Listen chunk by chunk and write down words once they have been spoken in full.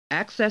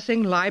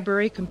Accessing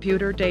library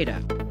computer data.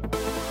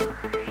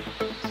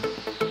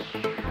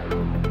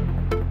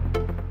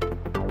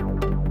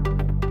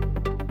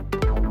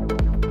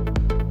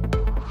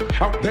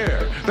 Out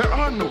there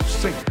are no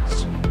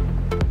saints.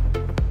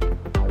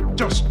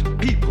 Just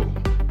people.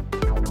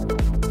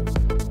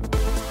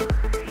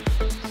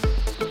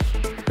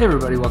 Hey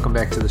everybody, welcome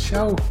back to the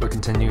show. We're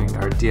continuing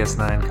our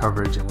DS9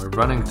 coverage and we're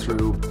running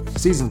through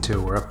Season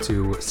 2. We're up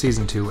to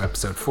Season 2,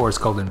 Episode 4. It's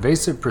called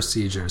Invasive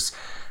Procedures.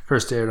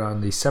 First aired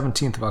on the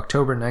 17th of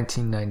October,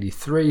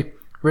 1993.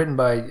 Written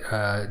by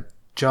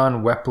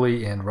John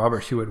Wepley and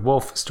Robert Hewitt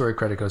Wolfe. Story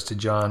credit goes to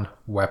John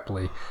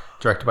Wepley.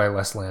 Directed by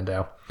Les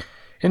Landau.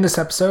 In this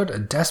episode, a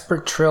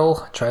desperate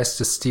Trill tries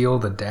to steal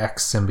the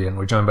Dax symbiont.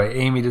 We're joined by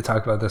Amy to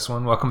talk about this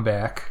one. Welcome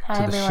back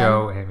to the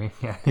show, Amy.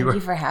 Yeah, Thank you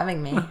for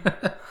having me.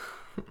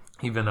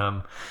 You've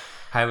been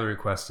highly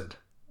requested,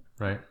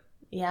 right?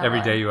 Yeah. Every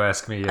day you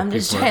ask me if I'm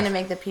just trying to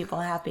make the people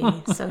happy,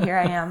 so here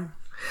I am.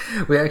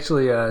 We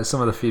actually, some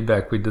of the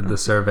feedback we did the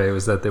survey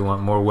was that they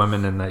want more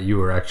women and that you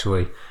were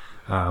actually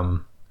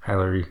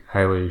highly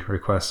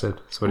requested.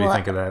 So what do you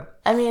think of that?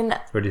 I mean...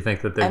 Or do you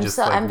think that they're just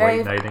I'm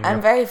white-knighting I'm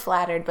you? very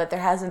flattered, but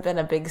there hasn't been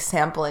a big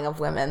sampling of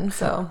women,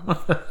 so...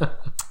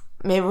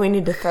 Maybe we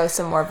need to throw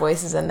some more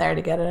voices in there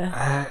to get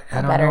a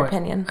better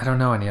opinion. I don't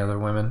know any other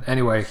women.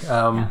 Anyway,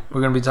 we're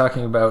going to be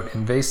talking about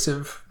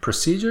Invasive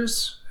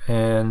Procedures,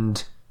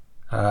 and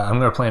I'm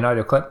going to play an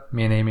audio clip.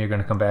 Me and Amy are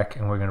going to come back,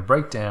 and we're going to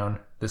break down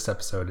this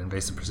episode,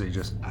 Invasive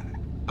Procedures.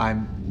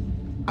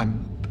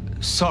 I'm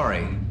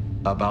sorry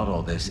about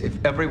all this.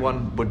 If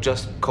everyone would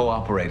just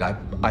cooperate, I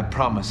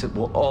promise it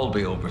will all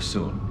be over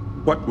soon.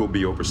 What will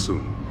be over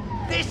soon?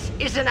 This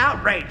is an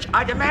outrage.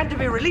 I demand to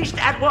be released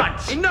at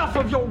once. Enough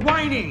of your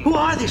whining! Who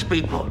are these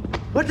people?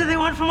 What do they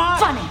want from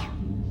us? Funny.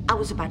 I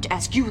was about to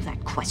ask you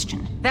that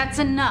question. That's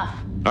enough.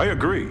 I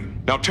agree.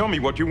 Now tell me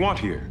what you want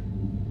here.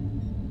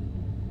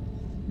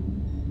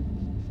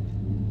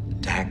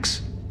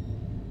 Dax.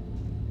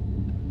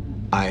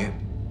 I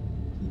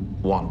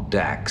want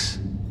Dax.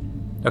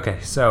 Okay,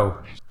 so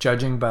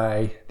judging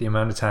by the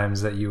amount of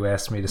times that you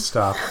asked me to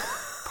stop,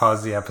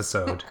 pause the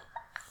episode,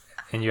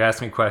 and you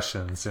asked me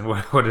questions, and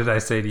what did I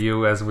say to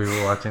you as we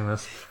were watching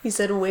this? He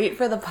said, wait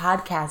for the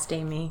podcast,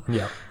 Amy.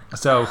 Yeah.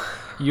 So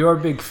your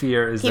big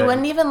fear is he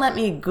wouldn't even let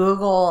me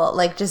Google,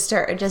 like, just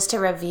to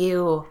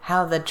review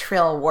how the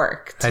Trill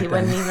worked. He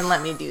wouldn't even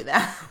let me do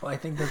that. Well, I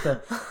think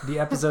that the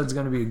episode's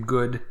going to be a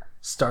good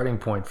starting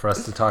point for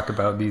us to talk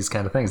about these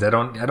kind of things. I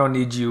don't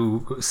need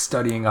you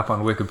studying up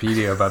on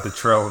Wikipedia about the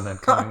Trill and then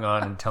coming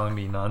on and telling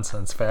me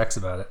nonsense facts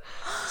about it.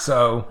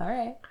 So, all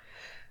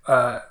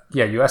right.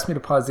 Yeah, you asked me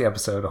to pause the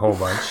episode a whole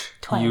bunch.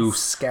 Twice. You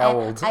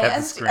scowled at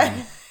the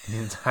screen the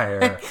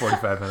entire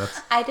 45 minutes.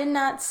 I did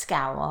not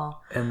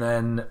scowl. And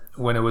then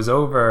when it was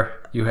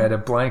over, you had a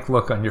blank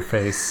look on your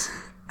face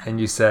and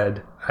you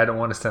said, I don't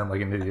want to sound like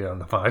an idiot on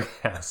the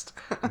podcast,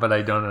 but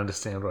I don't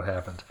understand what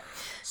happened.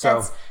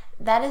 So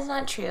that is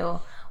not true.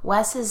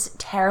 Wes is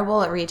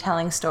terrible at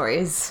retelling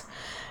stories.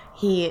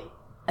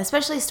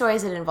 Especially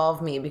stories that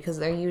involve me, because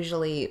they're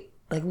usually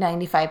like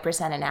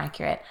 95%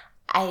 inaccurate.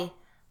 I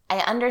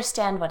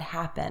understand what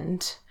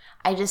happened.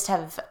 I just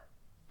have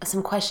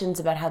some questions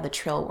about how the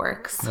Trill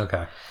works.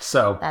 Okay.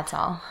 So that's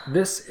all.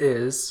 This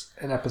is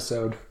an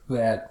episode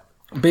that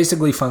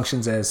basically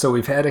functions as, so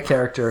we've had a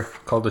character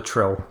called a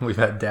Trill. We've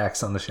had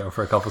Dax on the show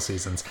for a couple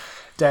seasons.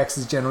 Dax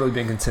has generally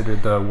been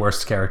considered the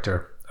worst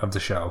character of the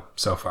show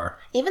so far.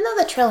 Even though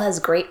the Trill has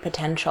great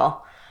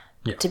potential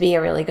to be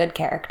a really good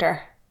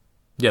character.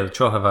 Yeah, the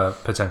Trill have a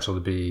potential to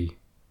be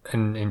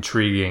an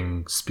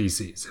intriguing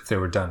species if they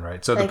were done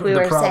right. So like we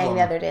were saying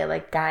the other day,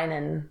 like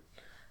Guinan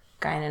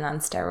on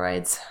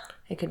steroids.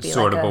 It could be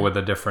sort of, but with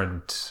a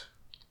different.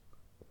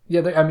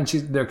 Yeah,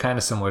 they're kind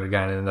of similar to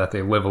Guinan in that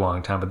they live a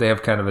long time, but they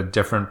have kind of a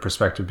different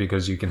perspective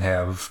because you can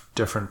have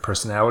different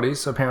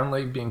personalities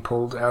apparently being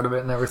pulled out of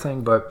it and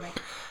everything. But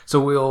so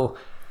we'll.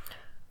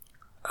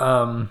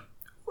 I'll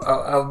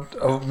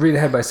read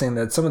ahead by saying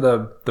that some of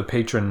the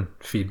patron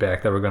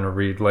feedback that we're going to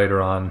read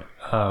later on,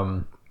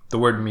 the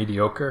word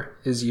mediocre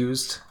is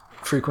used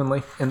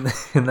frequently in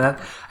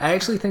that. I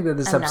actually think that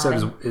this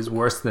episode is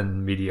worse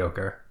than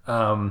mediocre.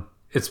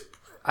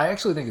 I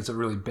actually think it's a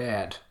really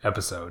bad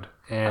episode,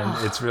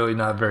 and it's really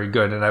not very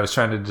good. And I was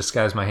trying to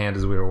disguise my hand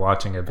as we were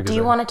watching it. Because do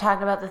you want to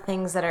talk about the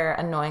things that are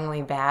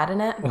annoyingly bad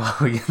in it? Well,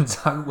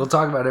 we'll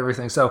talk about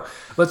everything. So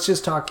let's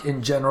just talk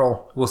in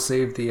general. We'll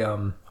save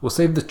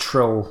the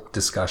Trill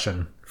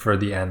discussion for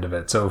the end of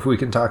it. So if we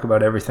can talk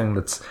about everything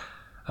that's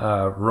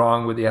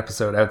wrong with the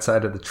episode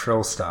outside of the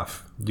Trill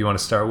stuff. Do you want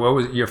to start? What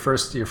was your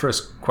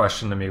first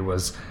question to me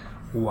was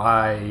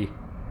why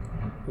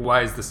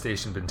has the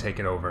station been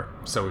taken over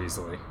so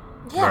easily?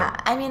 Yeah,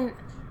 right. I mean,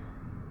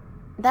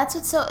 that's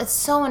it's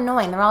so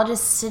annoying. They're all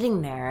just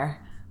sitting there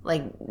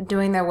like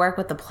doing their work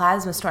with the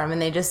plasma storm,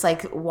 and they just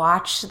like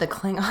watch the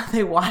Klingon.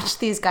 They watch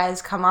these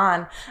guys come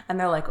on, and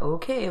they're like,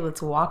 "Okay,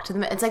 let's walk to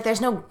them." It's like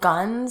there's no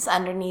guns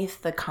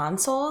underneath the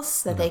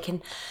consoles that they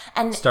can.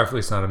 And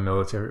Starfleet's not a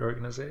military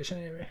organization,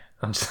 Amy.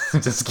 I'm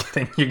just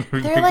kidding.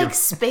 They're like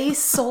space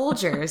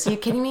soldiers. You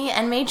kidding me?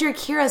 And Major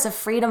Kira's a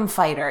freedom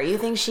fighter. You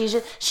think she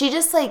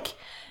just like.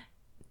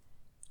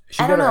 She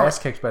got her ass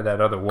kicked by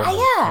that other woman.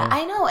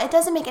 I know. It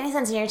doesn't make any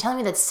sense. And you're telling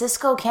me that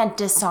Sisko can't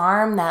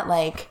disarm that,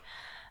 like,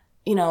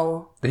 you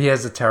know... He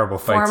has a terrible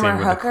fight scene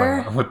with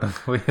hooker? the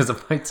Klingon. He has a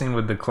fight scene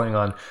with the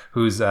Klingon,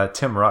 who's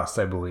Tim Russ,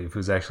 I believe,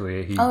 who's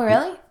actually... Oh,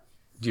 really?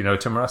 Do you know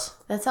Tim Russ?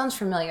 That sounds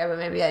familiar, but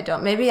maybe I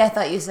don't. Maybe I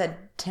thought you said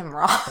Tim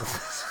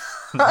Roth.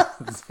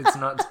 It's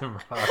not Tim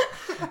Roth.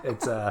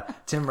 It's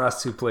Tim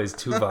Russ, who plays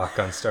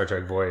Tuvok on Star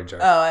Trek Voyager.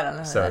 Oh, I don't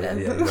know who that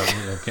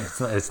is.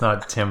 Yeah, it's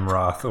not Tim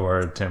Roth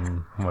or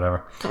Tim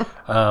whatever.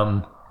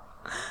 The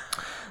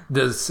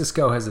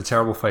Sisko has a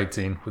terrible fight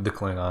scene with the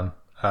Klingon.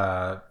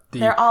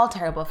 They're all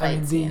terrible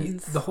fight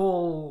scenes. The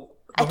whole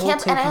I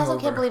also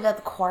can't believe that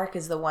the Quark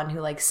is the one who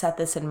like set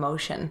this in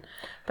motion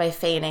by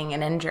feigning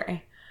an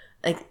injury.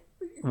 Like,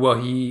 well,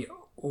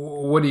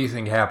 what do you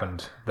think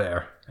happened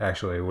there?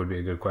 Actually, would be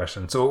a good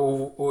question.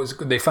 So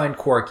they find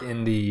Quark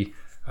in the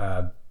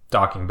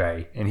docking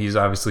bay, and he's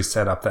obviously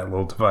set up that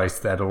little device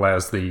that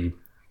allows the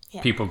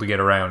people to get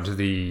around to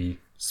the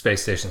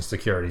space station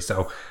security.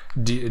 So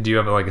do you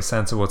have like a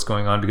sense of what's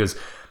going on? Because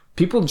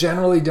people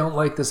generally don't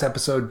like this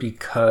episode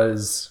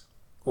because,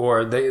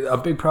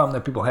 a big problem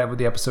that people have with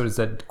the episode is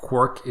that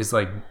Quark is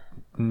like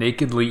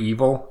nakedly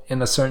evil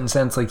in a certain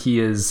sense. Like he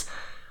is...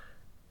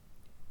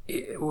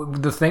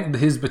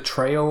 his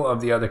betrayal of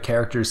the other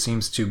characters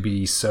seems to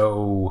be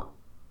so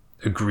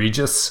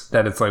egregious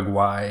that it's like,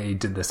 why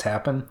did this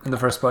happen in the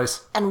first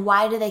place? And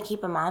why do they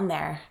keep him on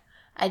there?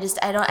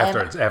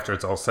 After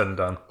it's all said and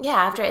done. Yeah,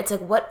 after it's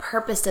like, what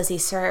purpose does he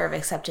serve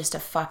except just to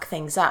fuck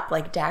things up?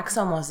 Like Dax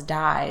almost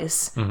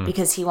dies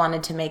because he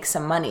wanted to make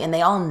some money, and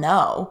they all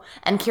know.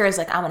 And Kira's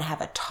like, I'm gonna have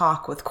a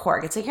talk with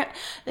Quark. It's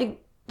like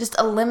just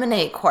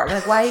eliminate Quark.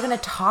 Like, why are you gonna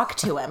talk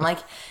to him? Like,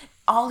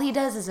 all he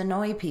does is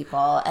annoy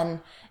people, and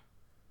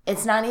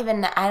it's not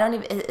even,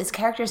 his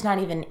character's not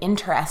even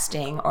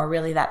interesting or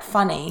really that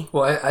funny.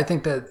 Well, I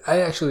think that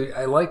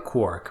I like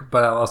Quark,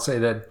 but I'll say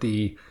that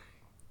the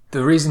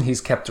reason he's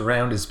kept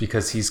around is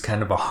because he's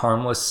kind of a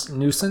harmless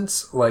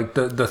nuisance. Like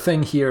the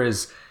thing here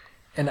is,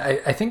 and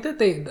I think the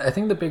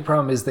big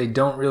problem is they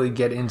don't really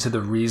get into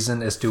the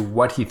reason as to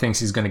what he thinks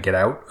he's going to get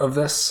out of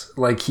this.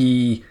 Like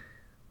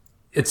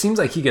it seems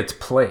like he gets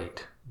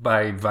played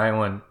by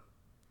violent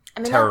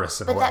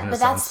terrorists. But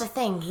that's the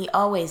thing. He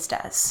always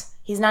does.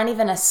 He's not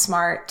even a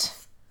smart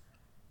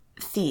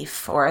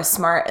thief or a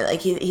smart,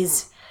 like he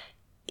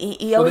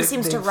always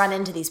seems to run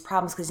into these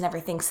problems because he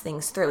never thinks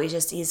things through.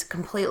 He's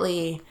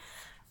completely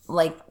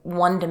like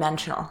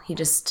one-dimensional. He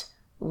just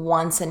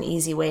wants an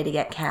easy way to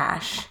get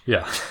cash.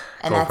 Yeah.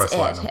 And that's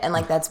it. And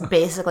like that's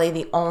basically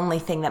the only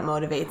thing that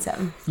motivates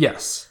him.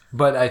 Yes.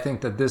 But I think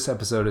that this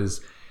episode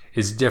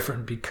is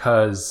different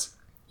because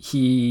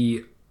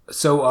he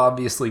so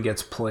obviously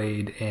gets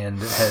played and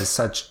has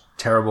such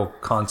terrible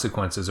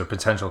consequences or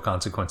potential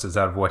consequences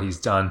out of what he's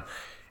done.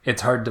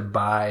 It's hard to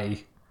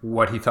buy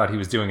what he thought he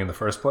was doing in the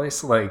first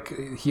place.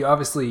 Like he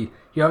obviously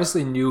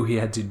knew he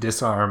had to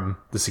disarm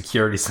the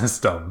security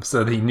system,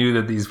 so he knew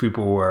that these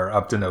people were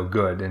up to no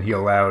good, and he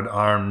allowed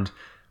armed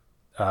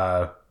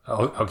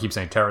I'll keep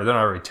saying terror. They're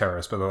not really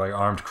terrorists, but they're like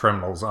armed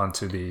criminals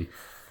onto the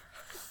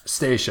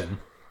station.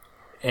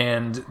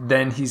 And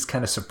then he's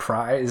kind of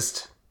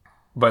surprised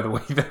by the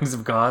way things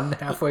have gone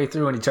halfway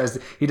through, and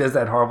he does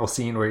that horrible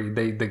scene where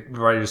the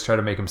writers try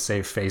to make him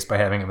save face by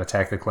having him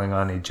attack the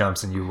Klingon. He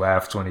jumps, and you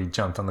laughed when he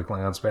jumped on the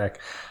Klingon's back.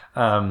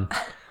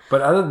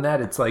 But other than that,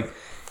 it's like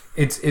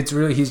it's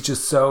really, he's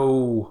just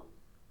so,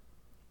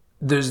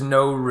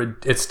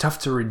 it's tough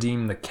to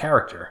redeem the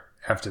character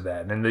after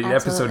that, and the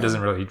episode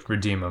doesn't really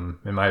redeem him,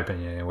 in my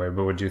opinion, anyway.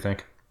 But what do you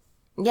think?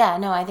 Yeah,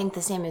 no, I think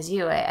the same as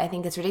you. I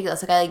think it's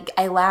ridiculous. Like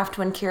I laughed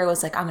when Kira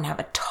was like, "I'm gonna have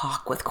a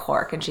talk with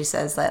Quark," and she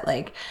says that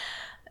like.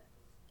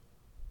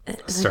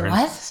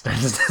 What?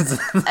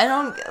 I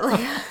don't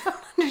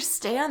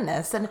understand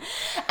this. And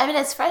I mean,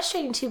 it's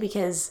frustrating too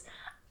because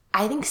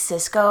I think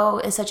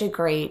Sisko is such a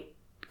great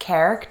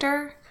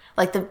character.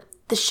 Like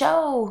the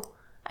show,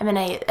 I mean,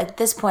 at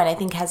this point I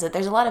think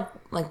there's a lot of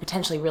like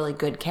potentially really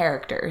good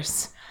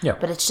characters. Yeah.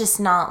 But it's just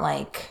not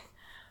like,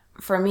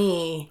 for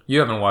me. You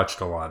haven't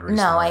watched a lot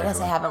recently. No, I guess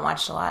I haven't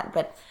watched a lot,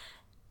 but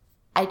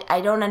I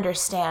don't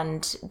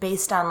understand,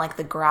 based on like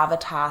the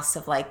gravitas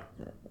of like,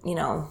 you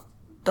know,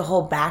 the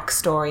whole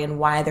backstory and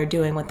why they're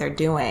doing what they're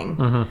doing.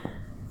 Mm-hmm.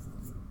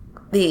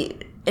 The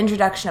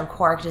introduction of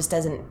Quark just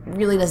doesn't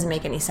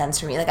make any sense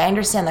for me. Like, I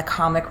understand the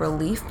comic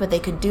relief, but they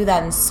could do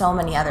that in so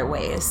many other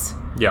ways.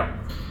 Yeah.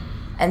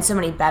 And so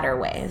many better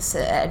ways.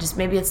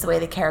 Maybe it's the way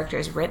the character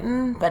is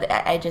written, but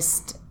I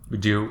just...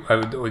 You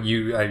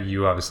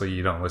obviously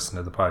you don't listen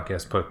to the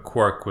podcast, but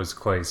Quark was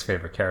Clay's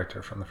favorite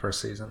character from the first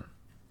season.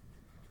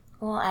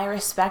 Well, I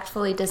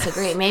respectfully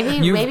disagree.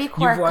 Maybe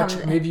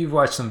Quark maybe you've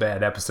watched some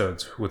bad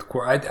episodes with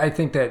Quark. I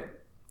think that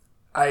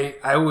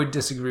I would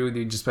disagree with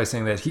you just by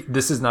saying that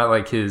this is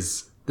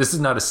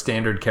not a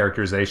standard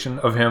characterization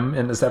of him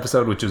in this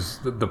episode, which is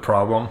the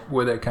problem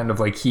with it. Kind of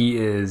like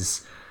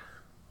the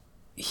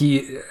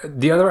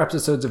other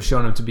episodes have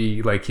shown him to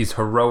be like he's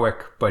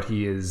heroic, but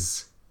he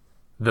is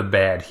the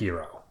bad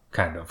hero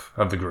kind of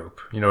the group.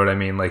 You know what I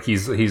mean? Like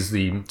he's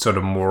the sort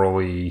of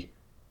morally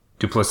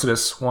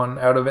duplicitous one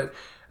out of it.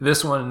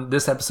 This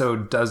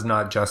episode does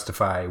not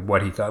justify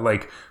what he thought.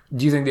 Like,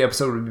 do you think the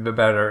episode would be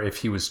better if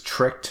he was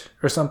tricked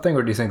or something?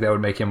 Or do you think that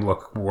would make him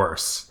look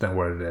worse than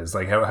what it is?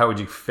 Like, how would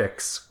you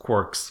fix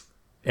Quark's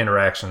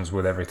interactions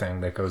with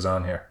everything that goes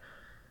on here?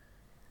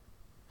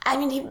 I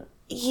mean,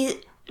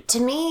 he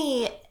to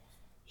me,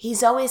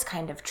 he's always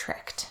kind of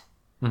tricked.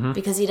 Mm-hmm.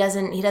 Because he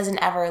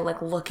doesn't ever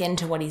like look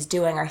into what he's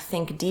doing or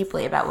think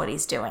deeply about what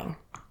he's doing.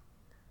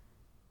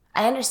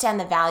 I understand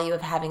the value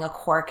of having a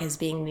Quark as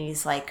being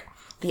these like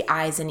the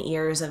eyes and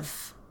ears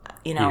of,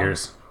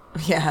 ears.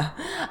 Yeah,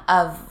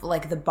 of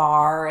like the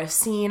bar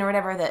scene or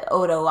whatever that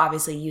Odo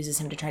obviously uses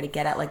him to try to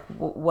get at like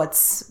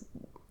what's.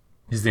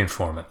 He's the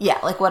informant. Yeah,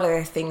 like what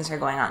other things are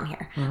going on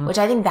here, which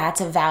I think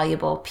that's a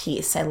valuable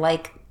piece.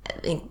 I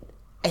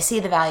see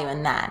the value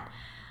in that.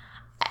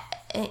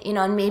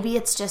 And maybe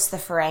it's just the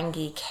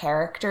Ferengi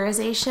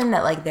characterization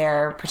that like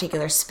their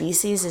particular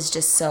species is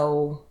just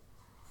so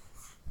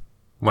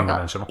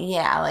one-dimensional.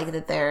 Yeah, like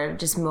that they're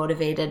just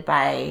motivated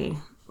by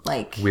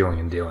like wheeling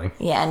and dealing.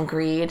 Yeah, and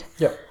greed.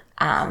 Yep.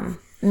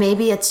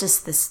 Maybe it's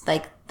just this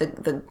like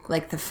the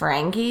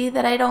Ferengi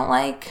that I don't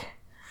like.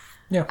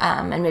 Yeah.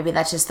 And maybe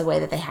that's just the way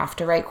that they have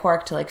to write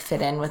Quark to like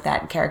fit in with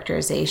that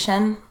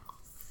characterization.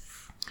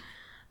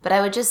 But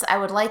I would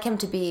like him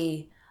to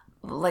be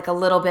like a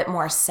little bit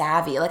more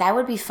savvy. Like I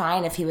would be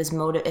fine if he was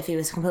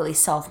completely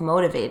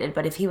self-motivated,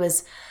 but if he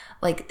was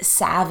like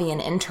savvy and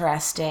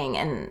interesting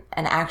and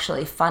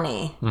actually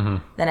funny,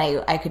 then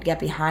I could get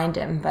behind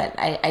him. But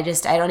I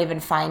don't even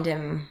find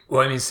him.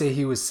 Well, I mean, say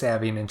he was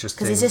savvy and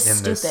interesting. Because he's just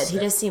stupid. He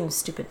just seems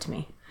stupid to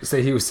me.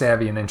 Say he was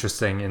savvy and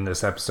interesting in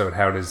this episode.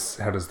 How does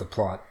the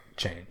plot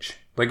change?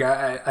 Like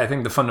I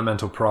think the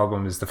fundamental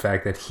problem is the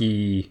fact that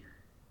he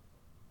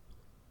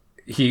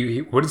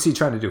what is he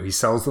trying to do? He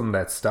sells them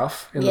that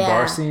stuff in the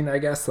bar scene, I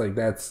guess. Like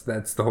that's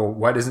the whole.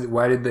 Why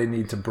did they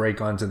need to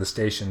break onto the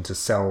station to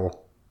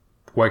sell?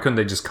 Why couldn't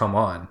they just come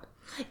on?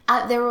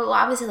 There were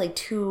obviously like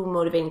two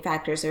motivating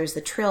factors. There was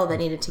the Trill that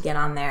needed to get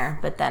on there,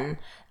 but then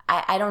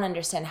I don't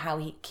understand how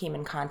he came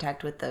in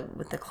contact with the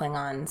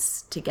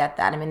Klingons to get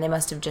that. I mean, they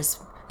must have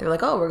just they're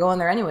like, oh, we're going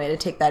there anyway to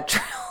take that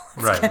Trill.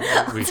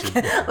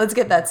 Let's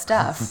get that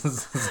stuff.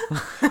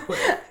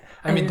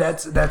 I mean,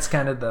 that's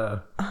kind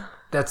of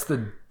that's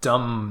the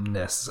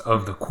dumbness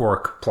of the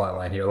Quark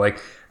plotline here.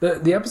 Like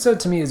the episode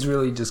to me is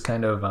really just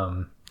kind of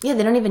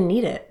they don't even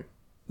need it.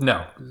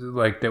 No,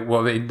 like that.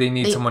 Well, they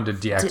need someone to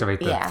deactivate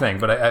the thing,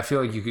 but I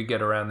feel like you could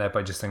get around that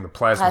by just saying the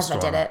plasma storm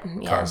did it.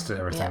 caused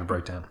everything to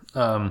break down.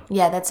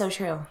 That's so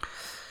true.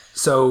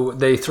 So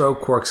they throw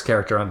Quark's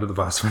character under the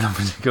bus for no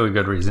particularly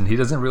good reason. He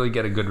doesn't really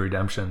get a good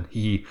redemption.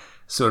 He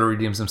sort of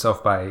redeems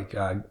himself by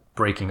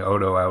breaking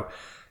Odo out.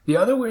 The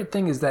other weird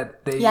thing is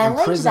that they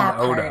imprison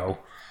Odo.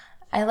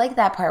 I like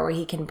that part where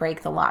he can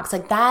break the locks.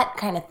 Like that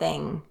kind of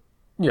thing.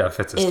 Yeah, it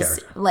fits his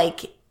character.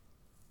 Like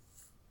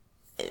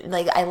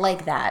I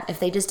like that. If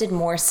they just did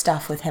more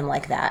stuff with him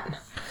like that.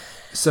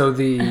 So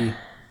the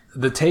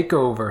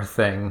takeover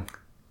thing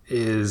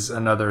is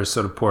another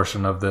sort of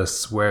portion of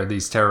this where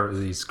these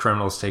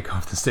criminals take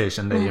over the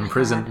station. They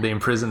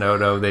imprison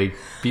Odo. They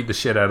beat the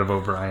shit out of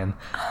O'Brien.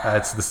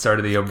 It's the start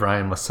of the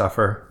O'Brien must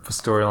suffer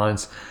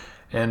storylines,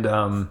 and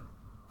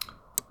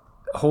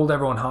hold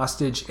everyone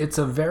hostage. It's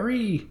a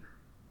very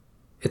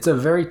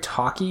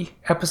talky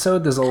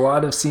episode. There's a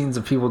lot of scenes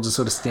of people just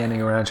sort of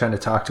standing around trying to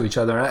talk to each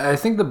other. And I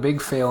think the big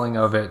failing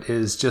of it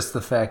is just the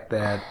fact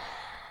that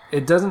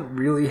it doesn't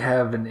really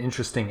have an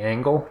interesting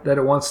angle that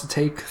it wants to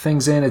take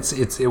things in.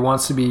 It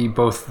wants to be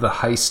both the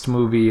heist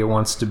movie. It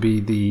wants to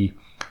be the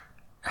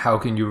how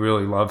can you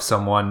really love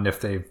someone if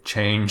they've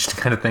changed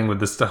kind of thing with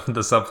the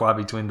subplot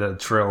between the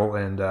Trill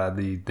and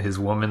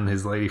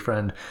his lady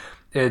friend.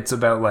 It's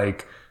about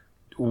like,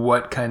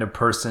 what kind of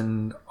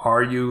person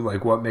are you?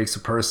 Like, what makes a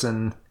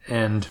person?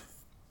 And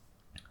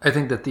I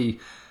think that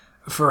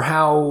for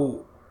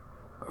how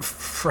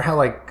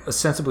like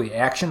ostensibly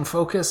action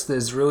focused,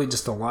 there's really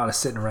just a lot of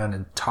sitting around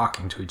and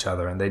talking to each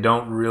other, and they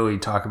don't really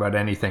talk about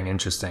anything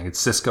interesting.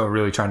 It's Sisko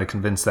really trying to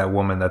convince that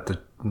woman that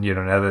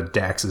now that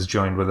Dax is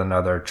joined with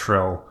another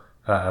Trill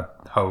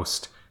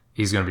host,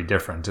 he's going to be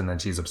different, and then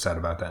she's upset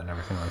about that and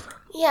everything like that.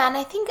 Yeah, and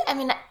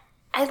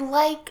I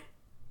like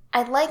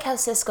how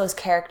Sisko's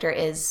character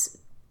is.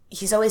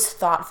 He's always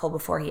thoughtful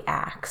before he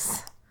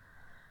acts.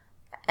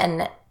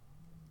 And,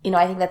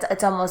 I think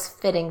it's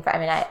almost fitting for,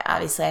 I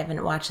obviously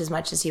haven't watched as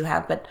much as you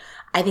have, but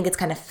I think it's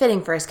kind of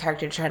fitting for his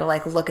character to try to,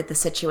 like, look at the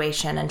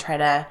situation and try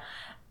to,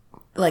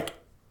 like,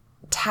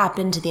 tap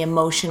into the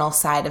emotional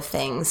side of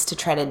things to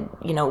try to,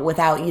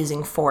 without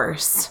using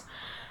force,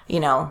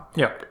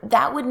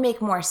 that would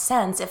make more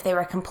sense if they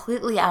were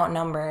completely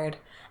outnumbered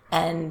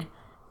and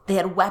they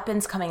had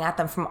weapons coming at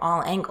them from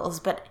all angles.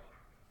 But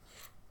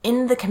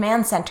in the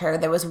command center,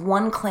 there was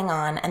one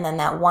Klingon and then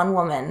that one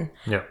woman.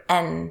 Yep.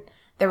 And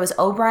there was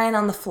O'Brien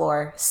on the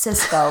floor,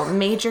 Sisko,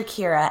 Major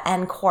Kira,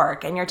 and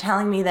Quark. And you're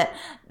telling me that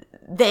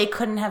they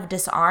couldn't have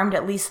disarmed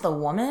at least the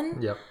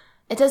woman? Yep.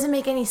 It doesn't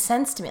make any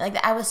sense to me. Like,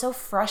 I was so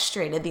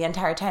frustrated the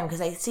entire time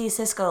because I see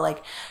Sisko,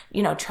 like,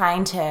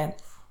 trying to,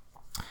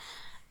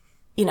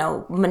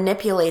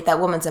 manipulate that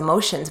woman's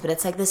emotions. But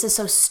it's like, this is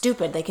so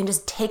stupid. They can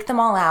just take them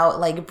all out,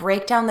 like,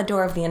 break down the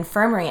door of the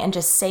infirmary and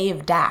just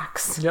save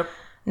Dax. Yep.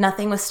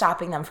 Nothing was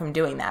stopping them from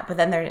doing that. But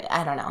then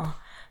I don't know.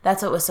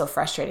 That's what was so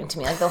frustrating to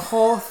me. Like, the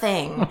whole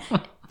thing.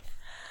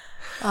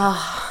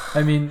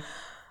 I mean,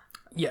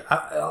 yeah,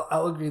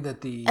 I'll agree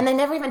that And they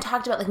never even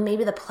talked about, like,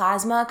 maybe the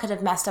plasma could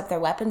have messed up their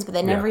weapons, but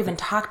they never even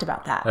talked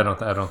about that. I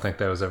don't think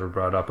that was ever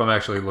brought up. I'm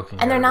actually looking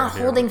at it. And they're not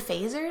right holding here.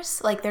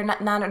 phasers? Like, they're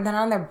not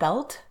on their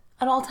belt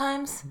at all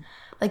times?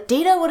 Like,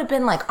 Data would have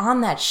been, like,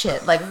 on that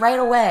shit, like, right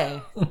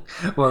away.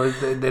 Well,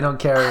 they don't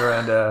carry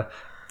around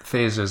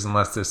phasers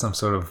unless there's some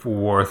sort of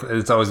war.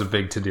 It's always a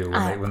big to-do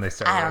when they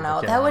start. I don't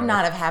know. That would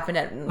not have happened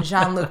at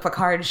Jean-Luc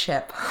Picard's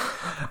ship.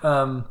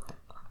 I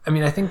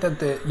mean, I think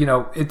that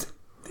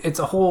it's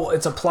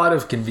a plot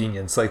of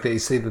convenience. Like, they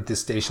say that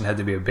this station had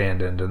to be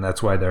abandoned, and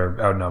that's why they're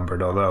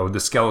outnumbered. Although the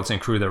skeleton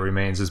crew that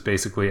remains is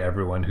basically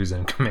everyone who's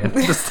in command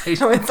of the station.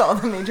 So it's all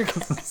the major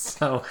commanders.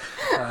 So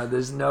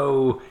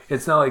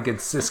it's not like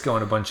it's Sisko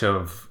and a bunch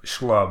of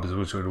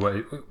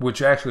schlubs,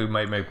 which actually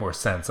might make more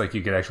sense. Like,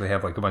 you could actually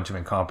have like a bunch of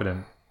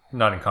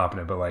not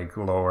incompetent, but like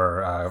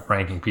lower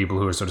ranking people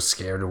who are sort of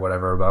scared or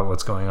whatever about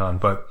what's going on.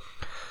 But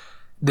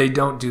they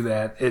don't do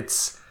that.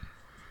 It's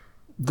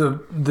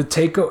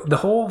the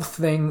whole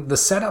thing, the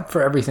setup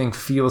for everything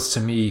feels to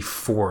me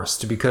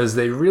forced because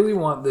they really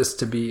want this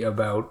to be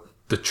about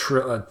the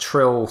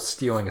Trill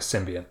stealing a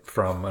symbiont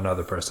from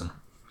another person.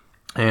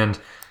 And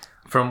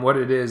from what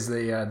it is,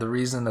 the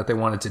reason that they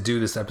wanted to do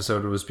this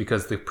episode was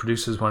because the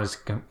producers wanted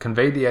to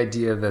convey the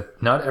idea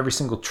that not every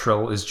single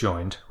Trill is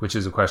joined, which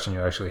is a question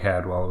you actually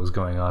had while it was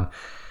going on,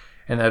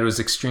 and that it was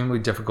extremely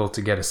difficult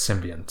to get a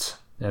symbiont.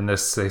 And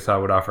this, they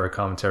thought, would offer a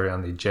commentary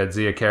on the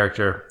Jadzia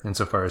character,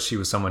 insofar as she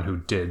was someone who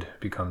did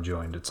become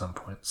joined at some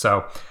point.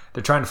 So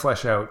they're trying to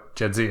flesh out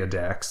Jadzia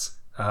Dax.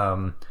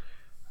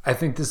 I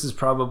think this is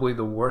probably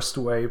the worst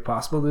way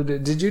possible to do.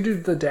 Did you do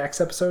the Dax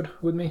episode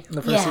with me in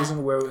the first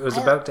season, where it was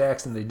about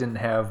Dax and they didn't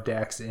have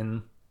Dax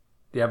in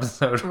the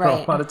episode for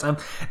a lot of time?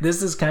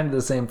 This is kind of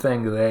the same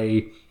thing.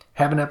 They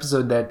have an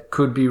episode that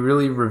could be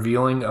really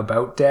revealing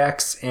about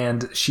Dax,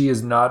 and she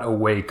is not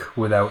awake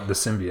without the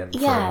symbiont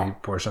for any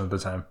portion of the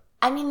time.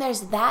 I mean,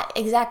 there's that,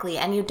 exactly.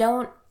 And you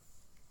don't,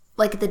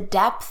 like, the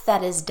depth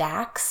that is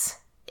Dax,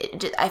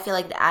 I feel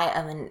like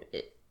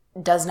it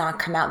does not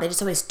come out. They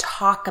just always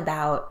talk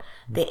about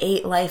the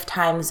 8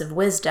 lifetimes of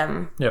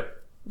wisdom. Yep.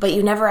 But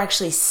you never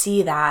actually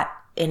see that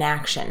in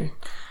action.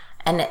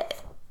 And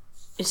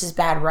it's just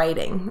bad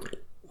writing.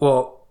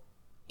 Well,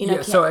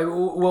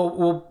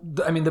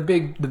 the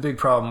big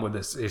problem with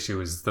this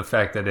issue is the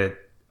fact that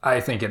I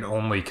think it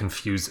only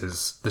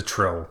confuses the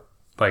Trill,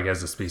 like,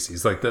 as a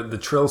species. Like, the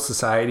Trill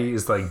society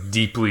is, like,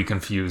 deeply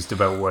confused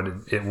about what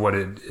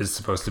it is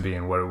supposed to be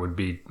and what it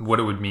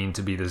would mean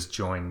to be this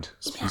joined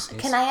species.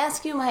 Can I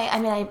ask you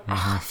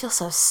I feel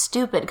so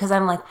stupid because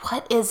I'm like,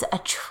 what is a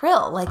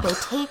Trill? Like, they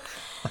take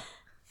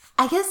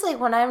I guess, like,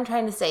 what I'm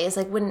trying to say is,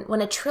 like,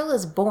 when a Trill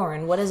is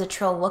born, what does a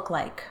Trill look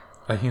like?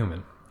 A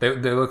human. They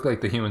look like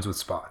the humans with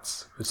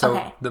spots. So,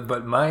 okay.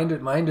 But my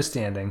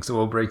understanding, so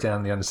we'll break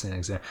down the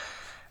understandings there.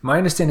 My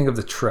understanding of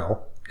the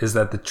Trill is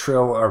that the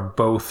Trill are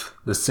both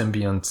the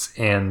symbionts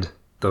and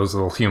those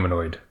little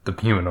humanoid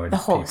people,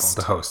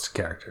 the host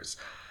characters.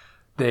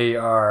 They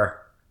are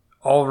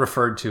all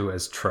referred to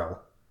as Trill,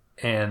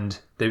 and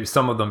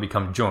some of them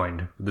become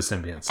joined with the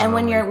symbionts. And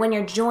when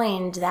you're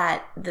joined,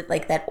 that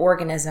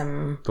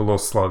organism, the little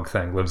slug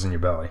thing, lives in your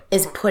belly,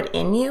 is put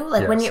in you.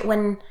 Like, yes.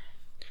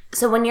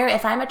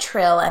 If I'm a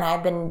Trill and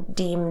I've been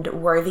deemed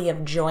worthy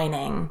of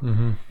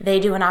joining, they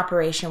do an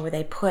operation where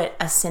they put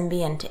a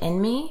symbiont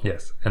in me.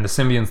 Yes, and the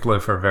symbionts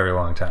live for a very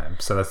long time,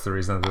 so that's the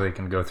reason that they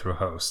can go through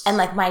hosts. And,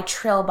 like, my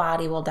Trill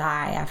body will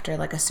die after,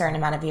 like, a certain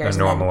amount of years. A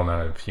normal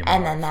amount of human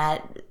life. And then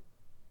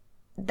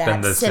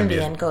that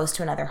symbiont goes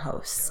to another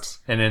host. Yes.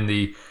 And in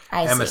the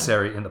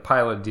emissary, in the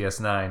pilot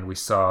DS9, we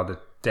saw the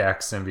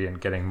Dax symbiont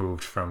getting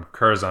moved from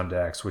Curzon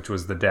Dax, which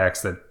was the Dax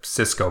that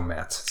Sisko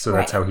met. So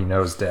that's how he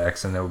knows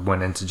Dax, and it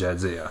went into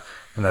Jadzia.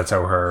 And that's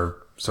how her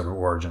sort of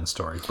origin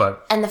story.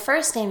 And the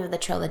first name of the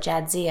Trill, the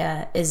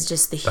Jadzia, is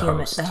just the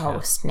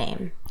host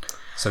name.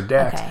 So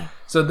Dax. Okay.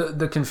 So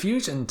the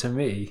confusion to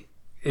me,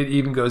 it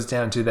even goes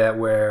down to that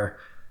where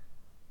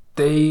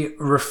they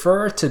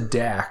refer to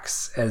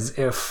Dax as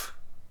if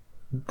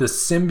the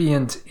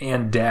symbiont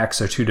and Dax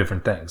are two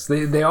different things.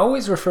 They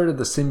always refer to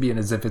the symbiont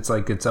as if it's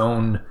like its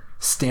own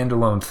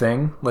standalone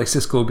thing. Like,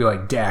 Sisko will be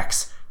like,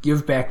 Dax,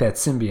 give back that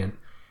symbiont.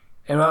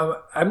 And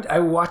I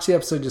watched the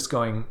episode just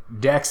going,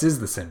 Dax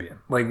is the symbiont.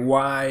 Like,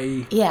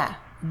 why? Yeah.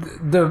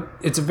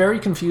 it's very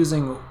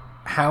confusing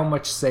how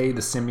much say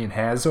the symbiont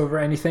has over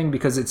anything,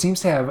 because it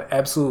seems to have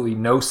absolutely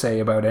no say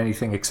about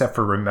anything except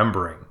for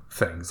remembering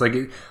things. Like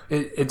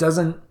it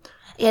doesn't.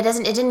 Yeah,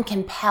 it didn't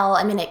compel.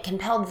 I mean, it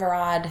compelled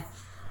Varad,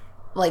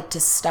 like, to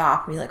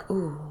stop and be like,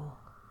 ooh,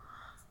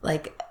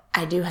 like,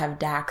 I do have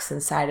Dax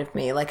inside of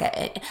me. Like,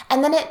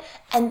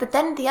 but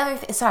then the other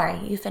thing. Sorry,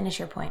 you finish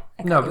your point.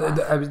 No,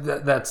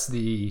 that's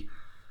the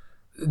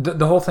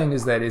whole thing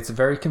is that it's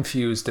very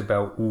confused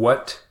about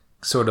what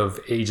sort of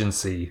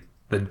agency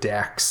the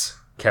Dax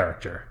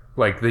character,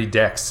 like the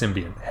Dax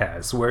symbiont,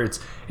 has. Where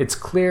it's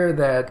clear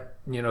that,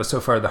 you know, so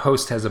far the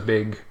host has a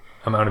big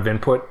amount of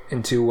input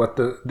into what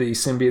the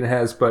symbiont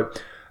has,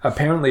 but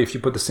apparently if you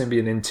put the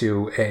symbiont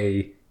into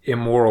a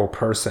immoral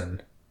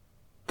person,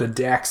 the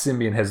Dax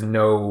symbiont has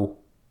no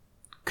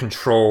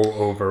control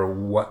over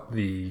what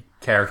the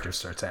character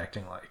starts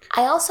acting like.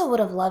 I also would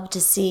have loved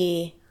to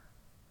see,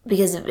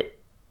 because of it,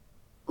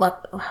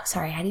 look,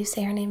 sorry, how do you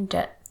say her name?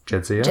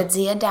 Jadzia?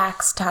 Jadzia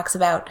Dax talks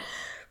about,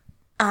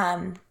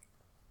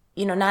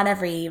 you know, not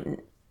every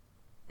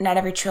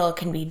trill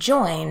can be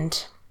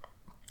joined,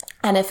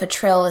 and if a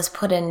trill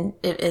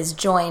is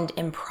joined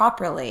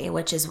improperly,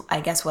 which is,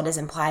 I guess, what is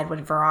implied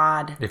with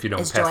Varad, if you don't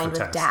is pass joined the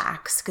with test.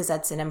 Dax, because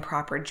that's an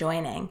improper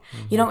joining.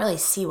 You don't really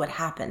see what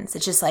happens.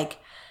 It's just like,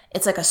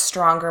 it's like a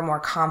stronger, more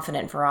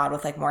confident Varad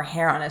with like more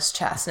hair on his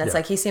chest, and it's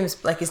like he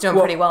seems like he's doing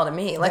pretty well to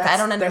me. Like, I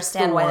don't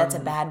understand why that's a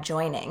bad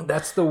joining.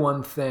 That's the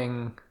one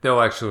thing. They'll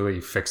actually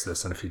fix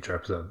this in a future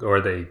episode, or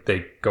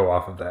they go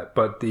off of that.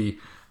 But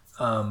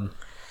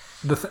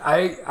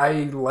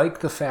I like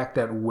the fact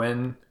that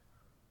when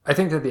I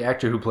think that the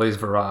actor who plays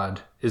Varad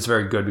is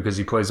very good, because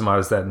he plays him out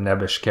as that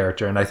nebbish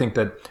character, and I think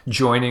that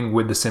joining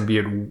with the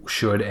symbiote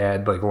should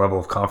add like a level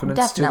of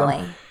confidence to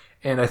them.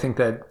 And I think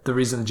that the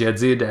reason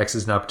Jadzia Dax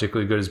is not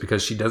particularly good is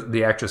because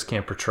the actress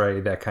can't portray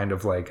that kind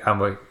of like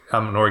I'm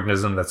an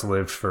organism that's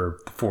lived for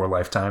 4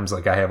 lifetimes,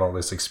 like I have all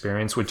this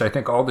experience, which I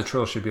think all the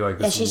Trill should be like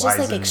this. Yeah, she's just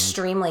like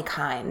extremely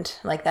kind.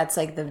 Like, that's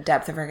like the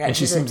depth of her character. And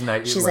she seems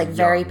nice. She's like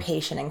very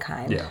patient and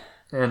kind. Yeah.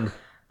 And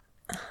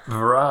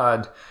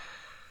Varad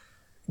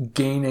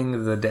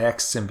gaining the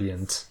Dax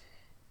symbiont,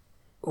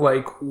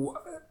 like,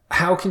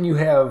 how can you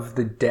have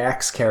the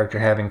Dax character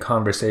having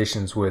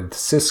conversations with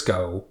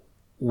Cisco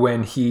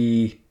when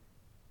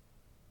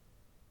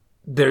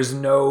there's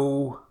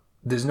no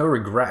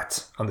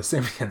regret on the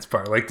symbiont's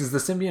part? Like, does the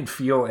symbiont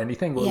feel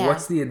anything? Yeah.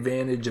 What's the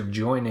advantage of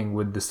joining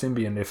with the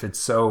symbiont if it's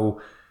so...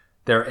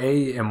 They're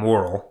A,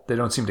 immoral, they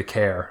don't seem to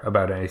care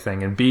about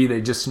anything, and B,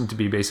 they just seem to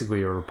be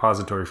basically a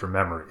repository for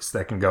memories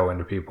that can go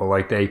into people.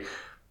 Like,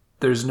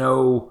 there's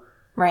no...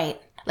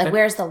 Right. Like,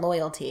 where's the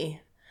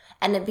loyalty?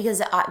 And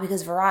because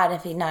Varad,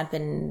 if he'd not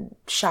been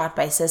shot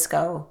by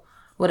Cisco,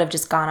 would have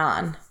just gone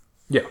on.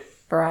 Yeah.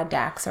 Varad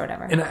Dax or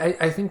whatever. And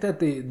I think that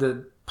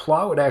the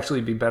plot would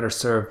actually be better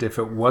served if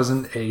it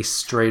wasn't a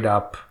straight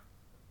up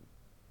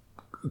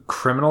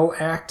criminal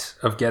act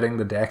of getting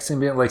the Dax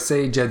symbiont. Like,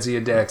 say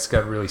Jadzia Dax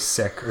got really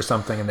sick or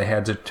something and they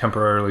had to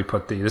temporarily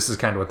put this is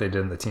kind of what they did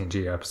in the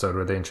TNG episode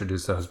where they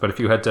introduced those, but if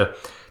you had to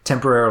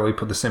temporarily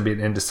put the symbiont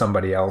into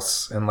somebody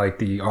else, and like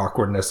the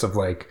awkwardness of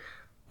like,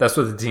 that's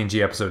what the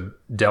TNG episode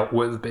dealt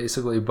with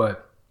basically,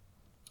 but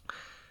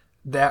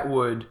that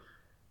would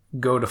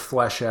go to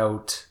flesh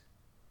out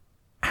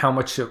how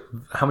much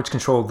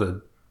control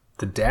the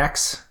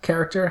Dax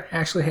character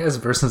actually has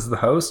versus the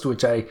host,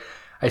 which I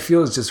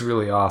feel is just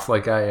really off.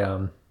 Like,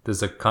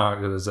 there's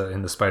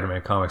in the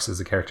Spider-Man comics,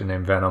 there's a character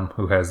named Venom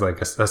who has like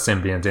a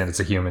symbiont, and it's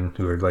a human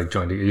who are like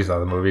joined. You saw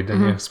the movie,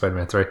 didn't you?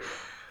 Spider-Man 3.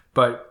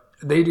 But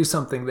they do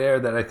something there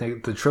that I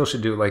think the Trill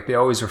should do. Like, they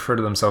always refer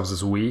to themselves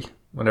as we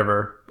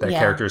whenever that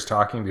character is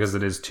talking, because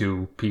it is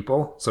 2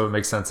 people. So it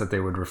makes sense that they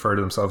would refer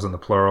to themselves in the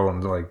plural,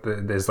 and like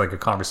there's like a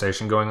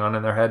conversation going on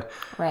in their head.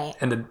 Right.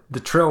 And the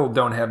Trill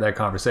don't have that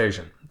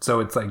conversation. So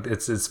it's like,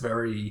 it's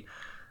very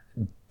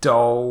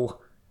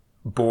dull,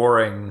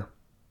 boring.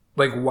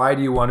 Like, why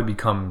do you want to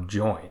become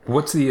joined?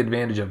 What's the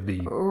advantage of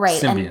the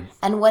symbiont?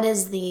 And what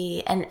is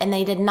the... And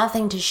they did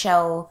nothing to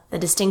show the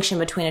distinction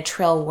between a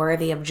Trill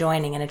worthy of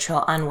joining and a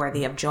Trill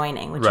unworthy of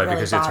joining, which really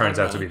because it turns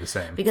out to be the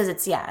same. Because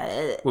it's,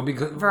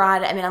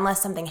 Varad, I mean,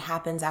 unless something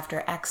happens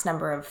after X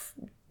number of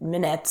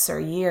minutes or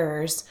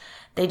years,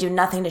 they do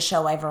nothing to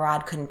show why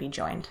Varad couldn't be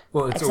joined.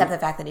 Except the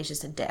fact that he's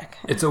just a dick.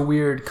 It's a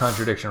weird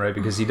contradiction, right?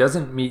 Because he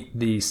doesn't meet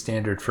the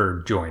standard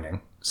for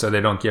joining, so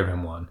they don't give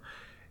him one.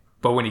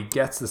 But when he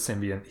gets the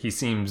symbiont, he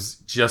seems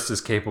just as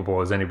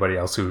capable as anybody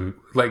else who,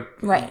 like,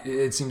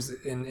 it seems,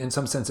 in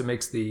some sense, it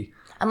makes the...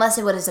 Unless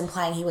it was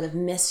implying he would have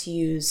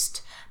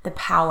misused the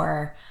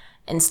power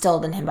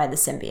instilled in him by the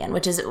symbiont,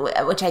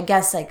 which I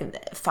guess,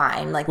 like,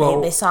 fine. Like,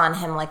 they saw in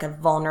him, like, a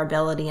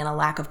vulnerability and a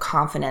lack of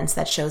confidence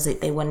that shows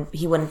that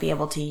he wouldn't be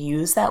able to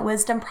use that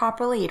wisdom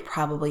properly. He'd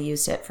probably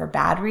used it for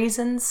bad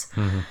reasons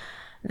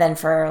than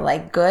for,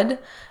 like, good.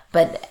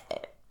 But,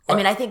 I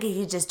mean, I think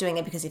he's just doing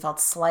it because he felt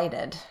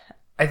slighted.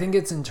 I think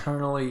it's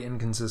internally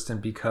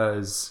inconsistent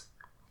because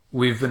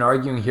we've been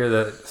arguing here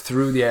that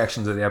through the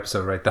actions of the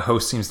episode, right, the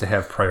host seems to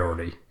have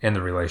priority in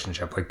the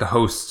relationship. Like, the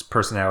host's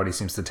personality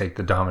seems to take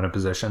the dominant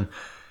position.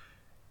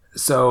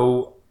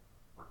 So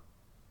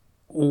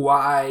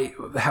why,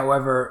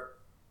 however,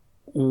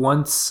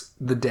 once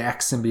the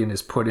Dax symbiont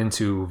is put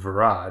into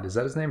Varad, is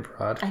that his name,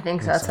 Varad? I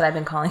think so. That's what I've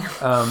been calling him.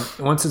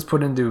 Once it's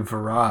put into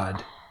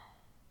Varad,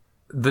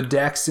 the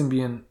Dax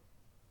symbiont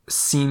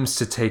seems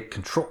to take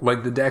control.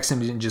 Like, the Dax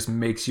symbiont just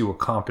makes you a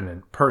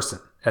competent person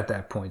at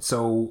that point.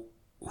 So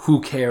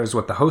who cares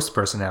what the host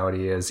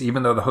personality is?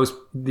 Even though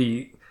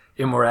the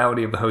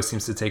immorality of the host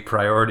seems to take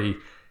priority,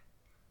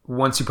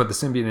 once you put the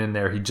symbiont in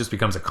there, he just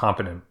becomes a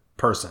competent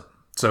person.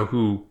 So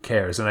who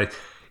cares? And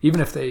even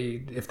if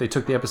they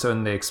took the episode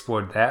and they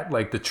explored that,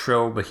 like,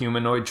 the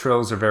humanoid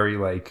trills are very,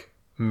 like,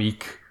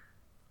 meek.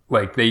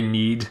 Like, they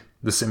need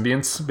the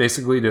symbionts,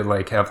 basically, to,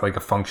 like, have, like, a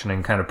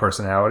functioning kind of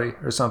personality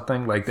or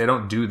something. Like, they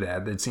don't do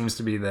that. It seems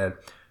to be that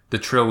the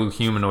trill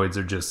humanoids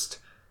are just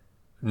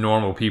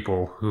normal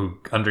people who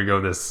undergo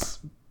this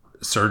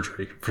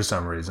surgery for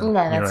some reason.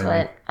 Yeah, that's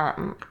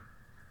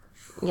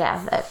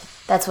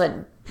that's what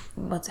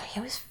I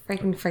always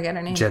freaking forget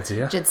her name.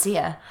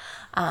 Jadzia.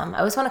 I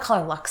always want to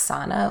call her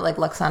Luxana, like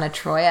Luxana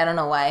Troy. I don't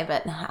know why,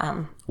 but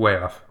way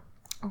off.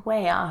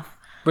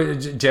 But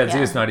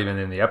Jadzia's not even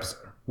in the episode.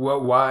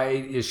 Why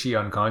is she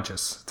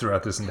unconscious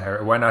throughout this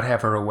entire? Why not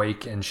have her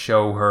awake and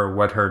show her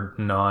what her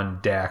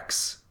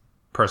non-Dax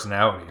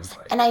personality is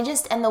like?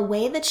 And the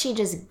way that she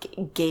just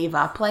gave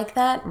up like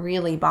that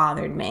really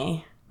bothered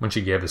me. When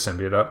she gave the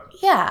symbiote up?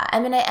 Yeah, I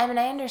mean,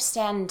 I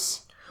understand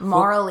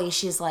morally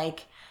she's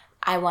like,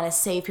 I want to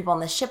save people on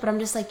this ship, but I'm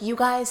just like, you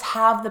guys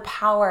have the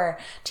power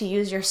to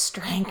use your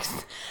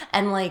strength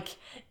and, like,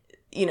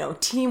 you know,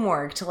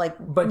 teamwork to, like,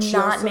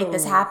 not make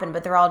this happen.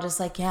 But they're all just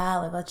like, yeah,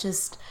 like, let's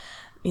just,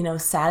 you know,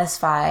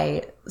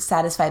 satisfy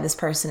this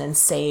person and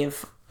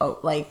save.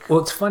 Like, well,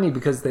 it's funny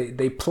because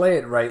they play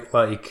it right,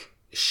 like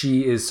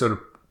she is sort of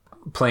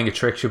playing a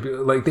trick. She'll be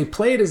like, they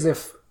play it as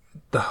if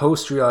the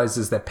host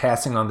realizes that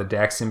passing on the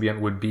Dax symbiont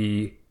would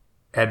be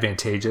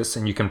advantageous,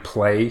 and you can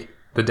play.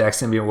 The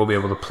Dax symbiont will be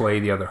able to play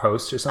the other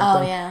host or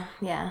something. Oh,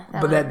 yeah.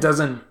 That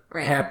doesn't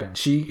happen.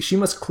 She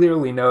must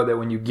clearly know that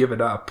when you give it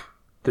up,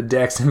 the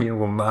Dax symbiont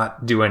will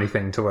not do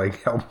anything to,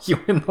 like, help you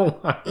in the long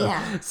run.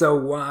 Yeah. So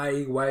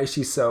why is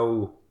she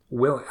so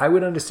willing? I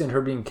would understand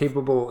her being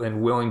capable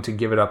and willing to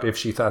give it up if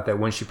she thought that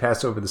when she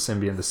passed over the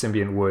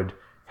symbiont would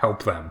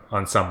help them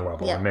on some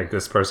level and make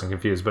this person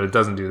confused. But it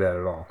doesn't do that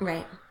at all.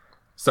 Right.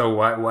 So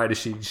why does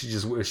she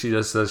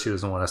just says she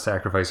doesn't want to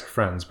sacrifice her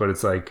friends, but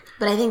it's like.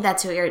 But I think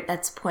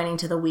that's pointing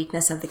to the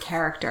weakness of the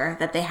character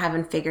that they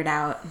haven't figured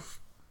out.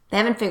 They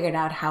haven't figured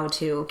out how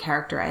to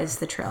characterize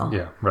the Trill.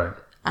 Yeah, right.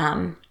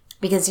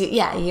 Because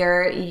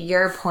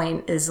your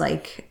point is,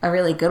 like, a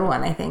really good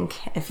one. I think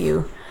if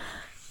you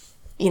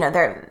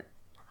they're,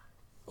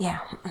 yeah.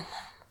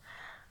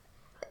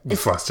 You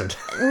flustered.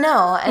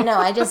 No.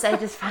 I just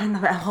find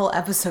that whole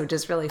episode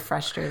just really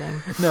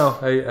frustrating. No,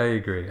 I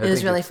agree. It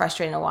was really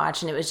frustrating to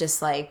watch, and it was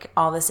just like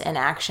all this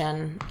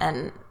inaction.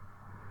 And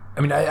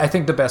I mean, I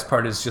think the best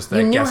part is just that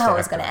you knew guest how it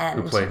was actor going to end.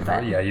 Who played,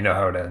 but... Yeah, you know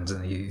how it ends,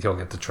 and he'll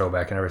get the Trill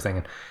back and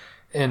everything,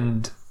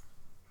 and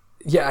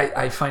yeah,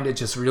 I find it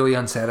just really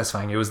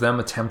unsatisfying. It was them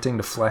attempting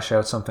to flesh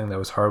out something that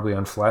was horribly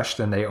unfleshed,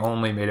 and they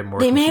only made it more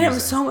confusing. They made it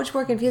so much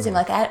more confusing.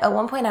 Like, at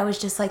one point, I was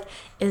just like,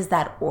 is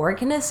that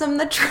organism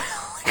the Trill?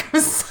 Like, I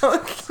was so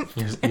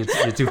confused.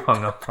 You're too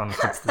hung up on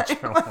what's the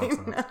Trill.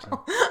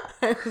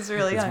 I was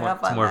really hung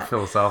up on that. It's more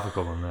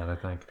philosophical than that, I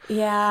think.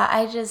 Yeah,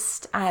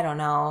 I don't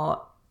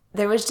know.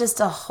 There was just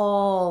a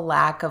whole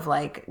lack of,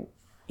 like,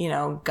 you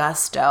know,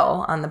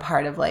 gusto on the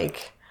part of,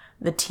 like,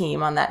 the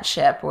team on that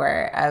ship,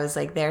 where I was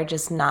like, they're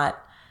just not.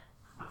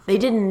 They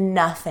did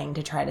nothing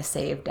to try to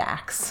save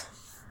Dax.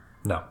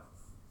 No.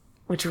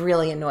 Which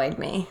really annoyed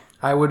me.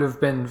 I would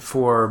have been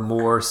for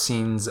more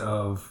scenes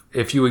of,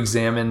 if you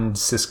examined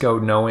Cisco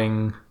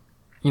knowing,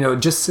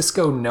 just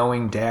Cisco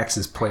knowing Dax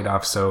is played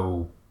off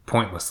so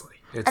pointlessly.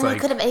 It's and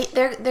like, they could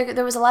have,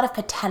 there was a lot of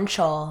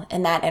potential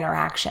in that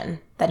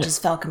interaction that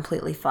just fell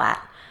completely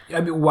flat.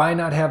 I mean, why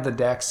not have the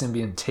Dax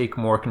symbiont take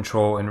more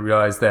control and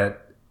realize that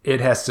it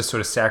has to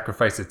sort of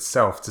sacrifice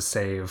itself to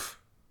save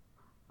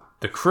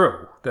the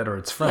crew that are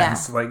its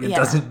friends? Yeah. Like, it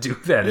doesn't do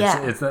that.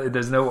 It's not,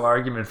 there's no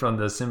argument from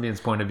the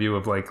symbiont's point of view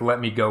of, like, let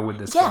me go with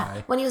this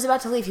guy. When he was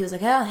about to leave, he was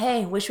like, oh,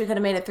 hey, wish we could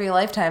have made it 3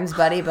 lifetimes,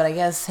 buddy, but I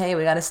guess, hey,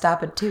 we got to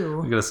stop at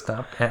 2. We got to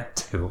stop at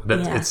 2.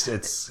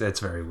 It's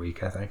very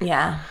weak, I think.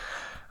 Yeah.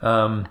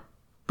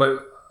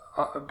 But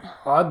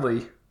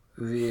oddly,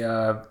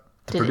 the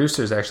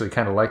producers actually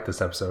kind of liked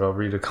this episode. I'll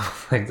read a couple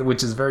things,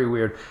 which is very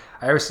weird.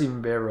 Ira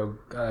Stephen Bear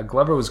wrote,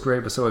 Glover was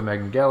great, but so was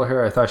Megan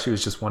Gallagher. I thought she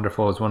was just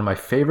wonderful. It was one of my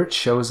favorite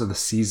shows of the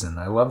season.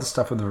 I love the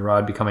stuff with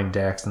Varad becoming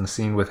Dax and the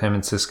scene with him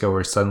and Cisco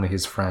where he's suddenly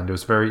his friend. It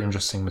was very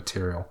interesting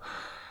material.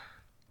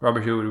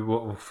 Robert Hewitt,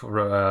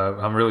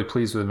 I'm really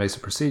pleased with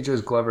Invasive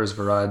Procedures. Glover's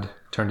Varad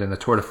turned in a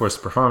tour de force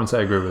performance.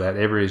 I agree with that.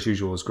 Avery, as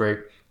usual, was great.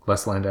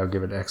 Les Landau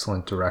gave it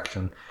excellent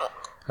direction.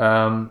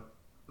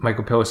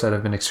 Michael Pillar said,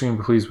 I've been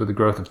extremely pleased with the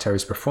growth of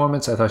Terry's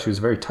performance. I thought she was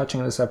very touching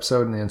in this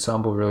episode, and the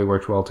ensemble really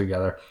worked well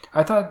together.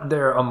 I thought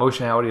their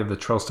emotionality of the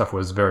Trill stuff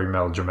was very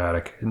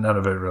melodramatic. None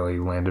of it really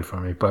landed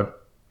for me,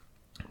 but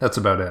that's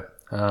about it.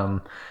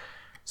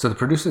 So the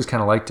producers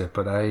kind of liked it,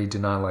 but I did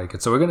not like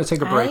it. So we're going to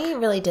take a break. I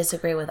really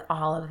disagree with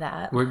all of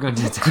that. We're going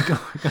to take a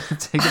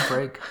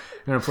break.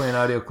 We're going to play an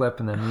audio clip,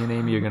 and then me and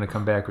Amy are going to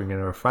come back. We're going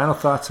to have our final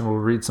thoughts, and we'll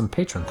read some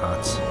patron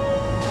thoughts.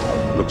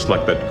 Looks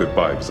like that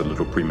goodbye was a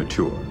little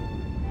premature.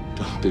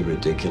 Don't be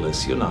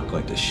ridiculous. You're not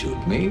going to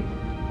shoot me.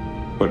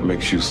 What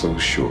makes you so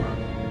sure?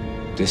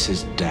 This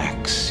is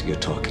Dax you're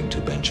talking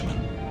to,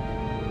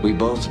 Benjamin. We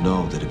both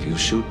know that if you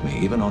shoot me,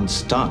 even on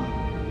stun,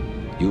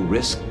 you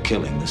risk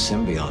killing the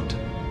symbiote.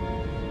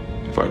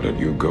 If I let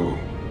you go,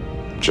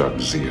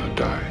 Jadzia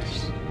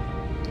dies.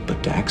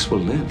 But Dax will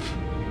live.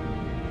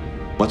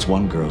 What's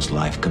one girl's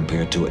life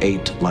compared to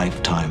 8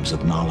 lifetimes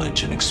of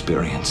knowledge and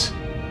experience?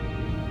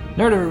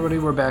 Nerd, everybody,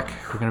 we're back.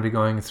 We're going to be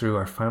going through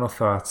our final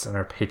thoughts and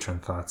our patron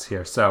thoughts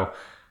here. So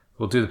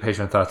we'll do the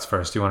patron thoughts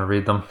first. Do you want to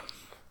read them?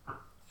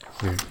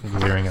 You're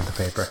leering at the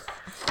paper.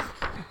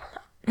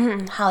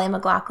 Holly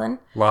McLaughlin.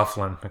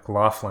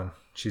 McLaughlin.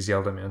 She's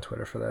yelled at me on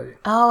Twitter for that.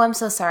 Oh, I'm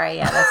so sorry.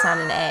 Yeah, that's not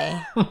an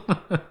A.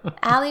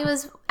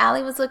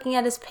 Allie was looking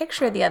at his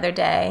picture the other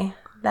day.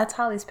 That's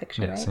Holly's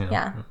picture, Yes, right?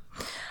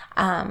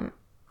 yeah.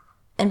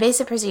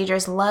 Invasive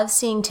Procedures. Love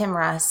seeing Tim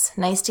Russ.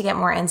 Nice to get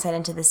more insight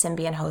into the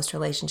symbiont-host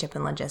relationship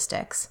and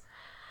logistics.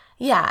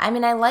 Yeah, I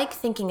mean, I like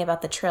thinking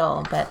about the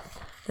Trill, but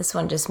this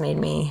one just made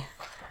me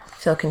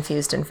feel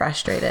confused and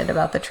frustrated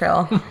about the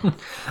Trill.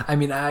 I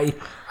mean,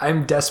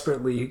 I'm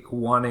desperately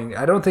wanting...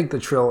 I don't think the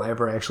Trill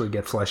ever actually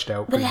get fleshed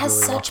out. But it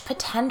has such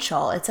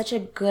potential. It's such a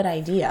good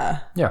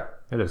idea. Yeah,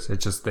 it is.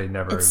 It's just they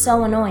never... It's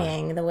so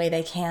annoying the way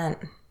they can't...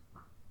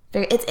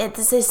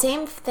 It's the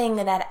same thing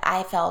that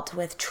I felt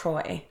with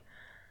Troy.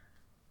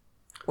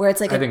 Where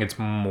it's like... I think it's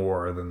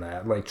more than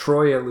that. Like,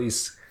 Troy at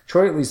least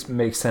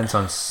makes sense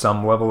on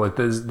some level. Like,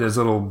 there's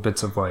little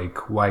bits of,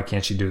 like, why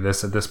can't you do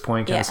this at this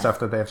point kind of stuff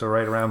that they have to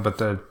write around. But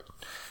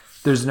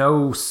there's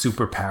no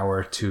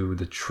superpower to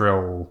the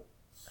Trill.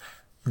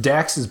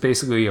 Dax is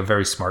basically a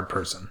very smart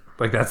person.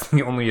 Like, that's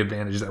the only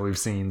advantage that we've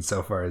seen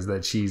so far, is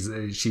that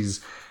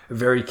she's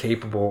very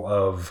capable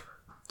of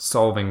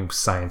solving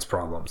science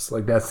problems.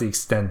 Like, that's the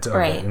extent of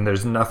it. And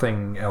there's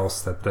nothing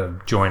else that the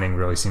joining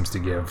really seems to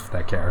give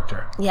that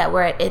character. Yeah,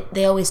 where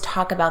they always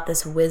talk about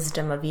this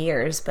wisdom of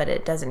years, but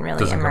it doesn't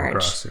really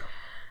emerge.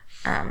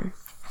 Come across,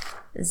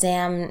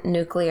 Zam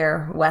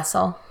Nuclear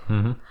Wessel.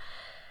 Mm-hmm.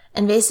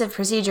 Invasive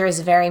Procedure is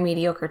a very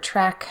mediocre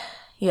trek.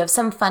 You have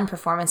some fun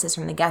performances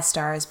from the guest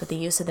stars, but the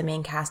use of the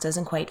main cast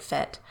doesn't quite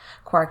fit.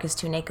 Quark is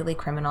too nakedly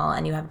criminal,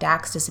 and you have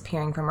Dax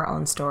disappearing from her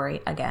own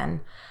story again.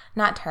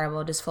 Not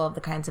terrible, just full of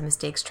the kinds of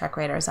mistakes Trek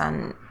writers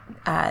on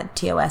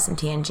TOS and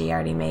TNG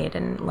already made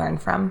and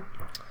learned from.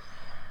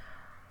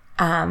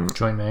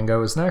 Joint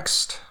Mango is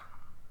next.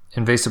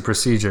 Invasive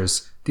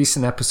Procedures.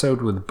 Decent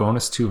episode with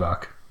bonus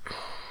Tuvok.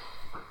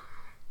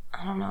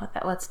 I don't know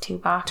what's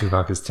Tuvok.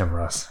 Tuvok is Tim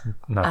Russ,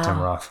 not Tim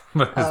Roth,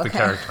 but is the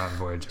character on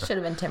Voyager. Should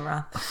have been Tim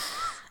Roth.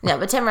 No,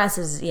 but Tim Russ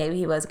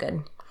he was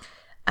good.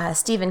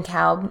 Stephen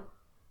Kalb.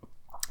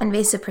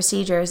 Invasive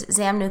Procedures.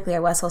 Zam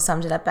Nuclear Wessel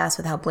summed it up best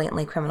with how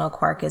blatantly criminal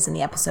Quark is in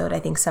the episode. I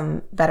think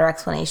some better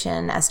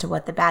explanation as to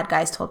what the bad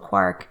guys told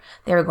Quark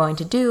they were going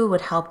to do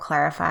would help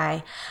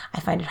clarify. I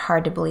find it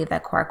hard to believe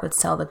that Quark would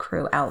sell the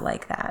crew out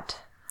like that.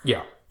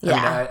 Yeah. I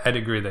mean, I'd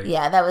agree that.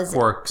 Yeah, that was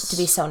to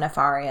be so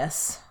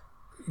nefarious.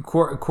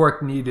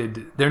 Quark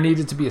there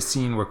needed to be a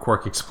scene where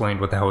Quark explained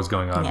what the hell was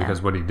going on,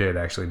 because what he did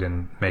actually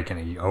didn't make a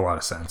lot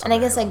of sense. And I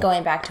guess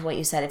going back to what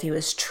you said, if he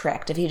was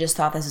tricked, if he just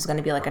thought this was going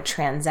to be like a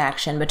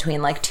transaction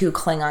between like two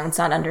Klingons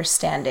not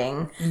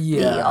understanding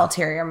the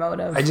ulterior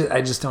motive.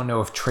 I just don't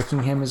know if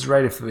tricking him is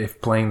right,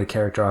 if playing the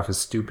character off as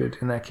stupid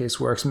in that case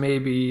works.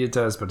 Maybe it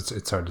does, but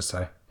it's hard to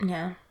say.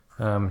 Yeah.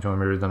 Do you want me to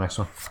read the next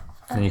one?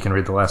 Then you can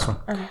read the last one.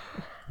 Okay.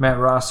 Matt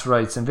Ross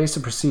writes,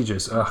 Invasive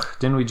Procedures. Ugh,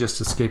 didn't we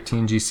just escape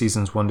TNG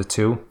seasons 1 to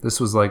 2? This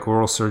was like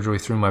oral surgery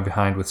through my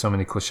behind with so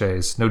many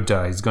cliches. No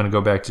duh, he's going to go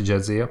back to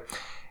Jadzia.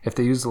 If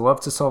they used the love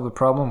to solve the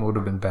problem, it would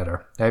have been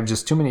better. I have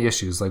just too many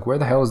issues, like where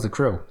the hell is the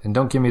crew? And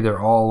don't give me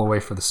they're all away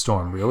for the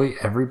storm. Really?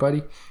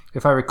 Everybody?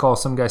 If I recall,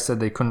 some guy said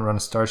they couldn't run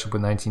a starship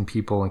with 19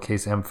 people in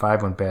case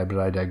M5 went bad, but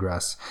I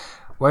digress.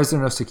 Why is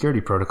there no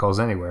security protocols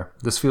anywhere?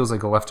 This feels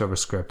like a leftover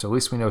script. At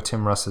least we know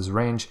Tim Russ has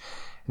range.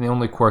 And the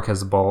only Quark has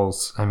the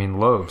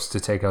lobes to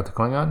take out the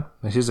Klingon?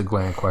 Here's a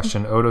glaring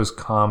question. Odo's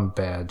comm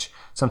badge.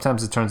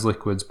 Sometimes it turns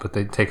liquids, but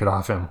they take it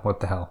off him.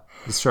 What the hell?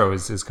 This show,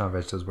 his comm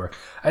badge does work.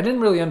 I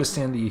didn't really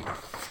understand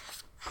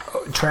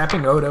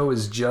trapping Odo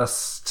is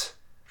just...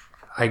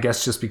 I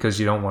guess just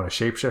because you don't want a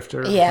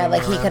shapeshifter. Yeah,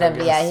 like he could have...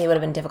 Yeah, he would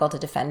have been difficult to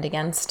defend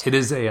against. It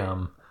is a...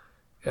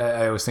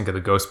 I always think of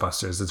the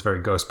Ghostbusters. It's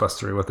very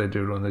Ghostbustery what they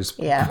do when they just...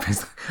 Yeah.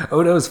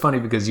 Odo is funny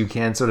because you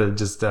can sort of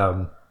just...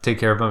 take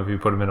care of him if you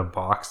put him in a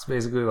box,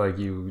 basically. Like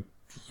he's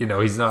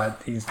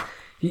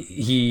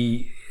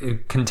he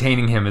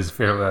containing him is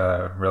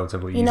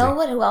relatively easy. You know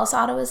what? Who else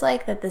Otto is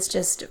like? That this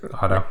just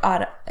Otto.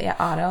 Yeah,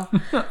 Otto.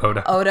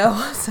 Odo.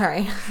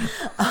 Sorry,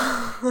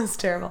 that's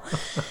terrible.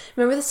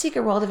 Remember the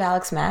Secret World of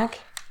Alex Mack?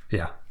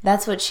 Yeah,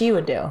 That's what she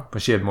would do.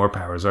 but she had more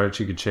powers, right?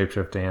 She could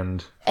shapeshift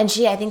and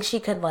I think she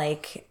could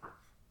like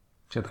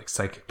she had like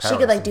psychic powers. she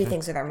could like do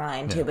things with her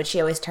mind too. But she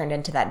always turned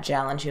into that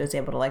gel, and she was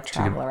able to like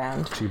travel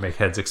around. She could make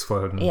heads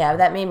explode. And, Yeah,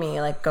 that made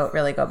me like go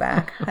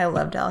back. I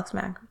loved Alex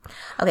Mack.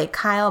 Okay,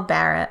 Kyle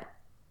Barrett.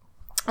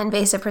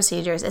 Invasive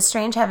Procedures. It's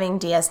strange having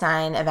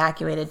DS9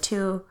 evacuated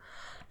 2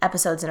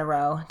 episodes in a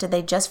row. Did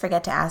they just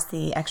forget to ask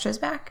the extras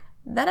back?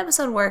 That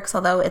episode works,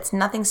 although it's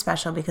nothing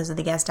special because of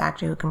the guest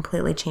actor who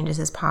completely changes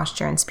his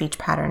posture and speech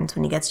patterns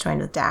when he gets joined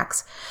with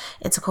Dax.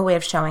 It's a cool way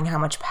of showing how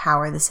much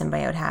power the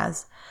symbiote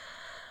has.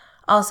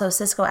 Also,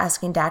 Cisco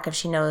asking Dak if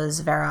she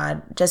knows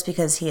Varad just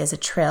because he is a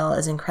Trill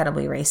is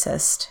incredibly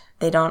racist.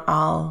 They don't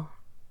all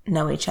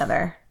know each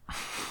other.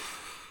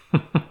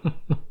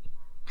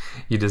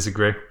 You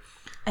disagree?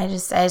 I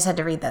just had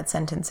to read that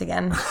sentence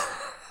again.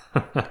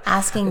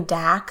 Asking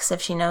Dax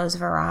if she knows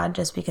Varad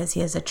just because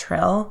he is a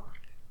Trill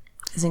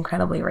is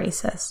incredibly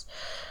racist.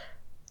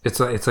 It's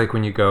like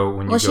when you go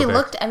Well, she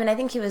looked. I mean, I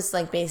think he was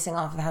like basing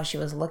off of how she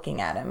was looking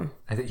at him.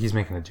 I think he's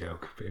making a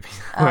joke, baby.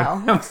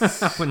 Oh,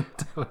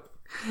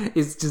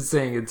 It's just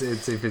saying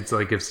it's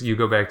like if you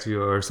go back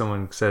to or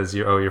someone says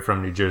you're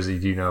from New Jersey,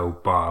 do you know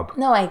Bob?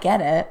 no, I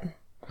get it.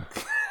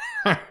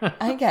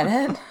 I get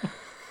it.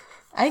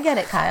 I get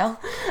it, Kyle.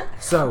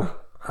 So,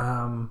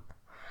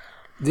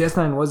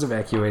 DS9 was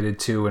evacuated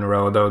 2 in a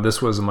row, though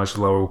this was a much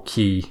low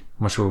key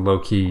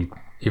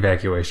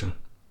evacuation.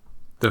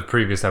 The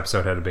previous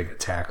episode had a big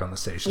attack on the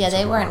station. Yeah,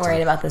 they weren't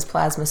worried about this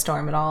plasma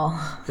storm at all.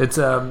 It's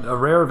a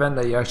rare event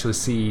that you actually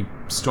see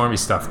stormy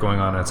stuff going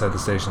on outside the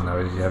station,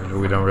 though.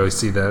 We don't really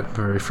see that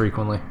very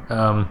frequently.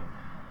 And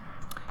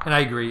I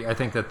agree. I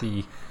think that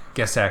the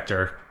guest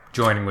actor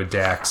joining with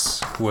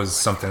Dax was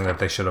something that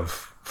they should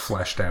have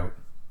fleshed out.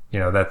 You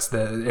know,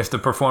 if the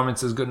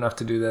performance is good enough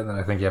to do that, then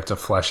I think you have to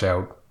flesh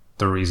out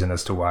the reason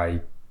as to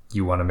why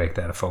you want to make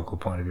that a focal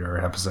point of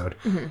your episode.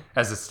 Mm-hmm.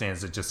 As it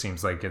stands, it just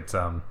seems like it's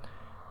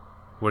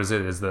what is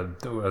it?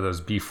 Are those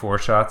B4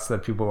 shots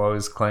that people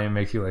always claim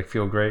make you like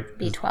feel great?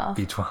 B12.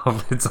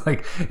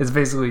 B12. It's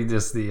basically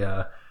just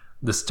the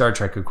Star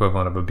Trek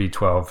equivalent of a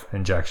B12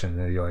 injection.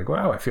 And you're like,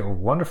 wow, I feel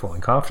wonderful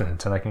and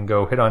confident, and I can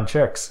go hit on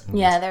chicks.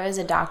 Yeah, there was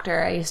a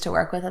doctor I used to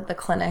work with at the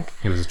clinic.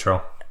 He was a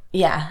troll.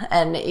 Yeah,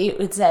 and he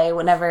would say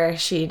whenever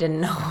she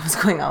didn't know what was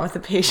going on with the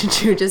patient,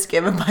 she would just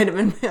give a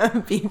vitamin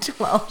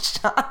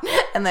B12 shot,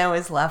 and they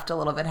always left a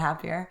little bit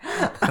happier.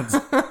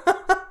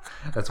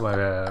 That's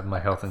why my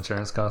health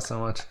insurance costs so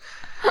much.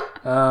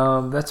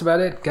 That's about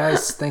it,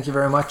 guys. Thank you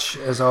very much.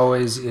 As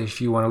always,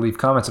 if you want to leave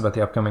comments about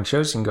the upcoming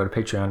shows, you can go to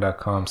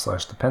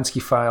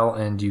patreon.com/thepenskyfile,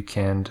 and you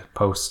can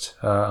post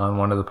on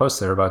one of the posts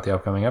there about the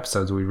upcoming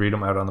episodes. We read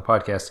them out on the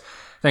podcast.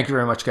 Thank you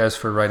very much, guys,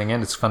 for writing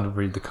in. It's fun to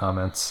read the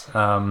comments.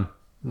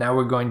 Now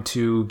we're going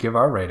to give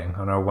our rating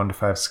on our 1 to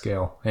 5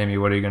 scale. Amy,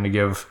 what are you going to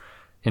give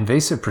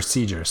Invasive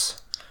Procedures?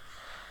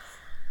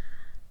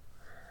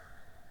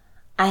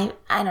 I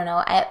don't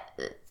know.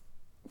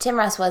 Tim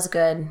Russ was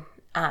good.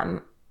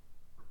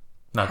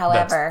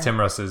 However, Tim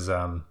Russ is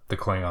the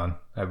Klingon,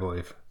 I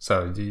believe.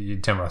 So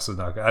Tim Russ is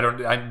not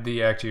good.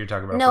 The actor you're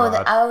talking about. No,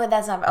 Varad,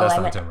 that's not. That's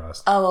not Tim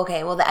Russ. Oh,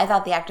 okay. Well, I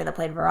thought the actor that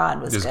played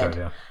Varad was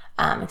good.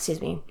 Yeah. Excuse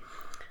me.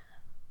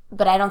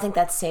 But I don't think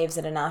that saves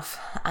it enough.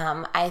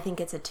 I think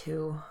it's a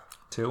 2.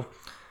 2?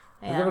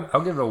 Yeah.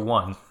 I'll give it a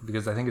 1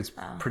 because I think it's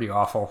pretty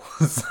awful.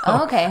 So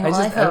okay. Well,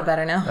 I feel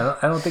better now.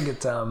 I don't think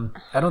it.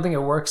 I don't think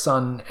it works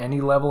on any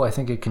level. I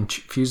think it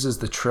confuses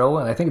the Trill,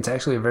 and I think it's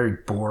actually a very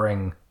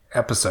boring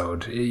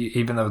episode.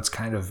 Even though it's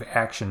kind of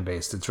action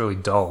based, it's really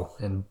dull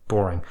and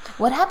boring.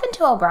 What happened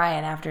to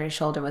O'Brien after his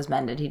shoulder was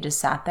mended? He just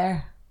sat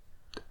there.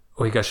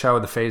 Well, he got shot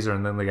with a phaser,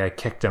 and then the guy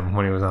kicked him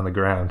when he was on the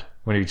ground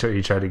when he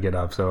tried to get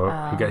up. So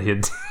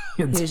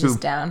he was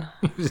just down.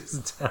 He was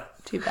just down.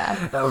 Too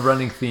bad. A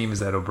running theme is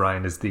that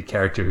O'Brien is the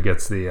character who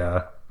gets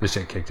the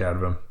shit kicked out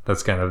of him.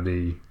 That's kind of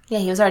the... Yeah,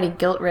 he was already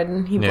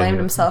guilt-ridden. He blamed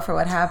himself for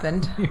what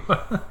happened.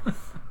 Poor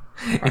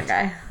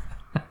guy.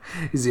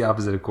 He's the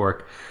opposite of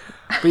Quark.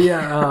 But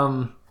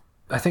yeah,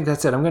 I think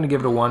that's it. I'm going to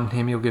give it a 1.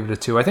 Amy will give it a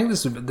 2. I think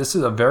this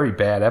is a very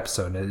bad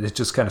episode. It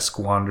just kind of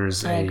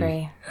squanders. I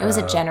agree. It was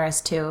a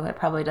generous 2. It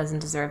probably doesn't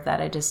deserve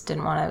that. I just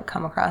didn't want to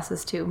come across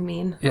as too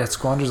mean. Yeah, it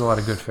squanders a lot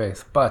of good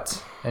faith.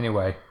 But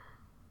anyway,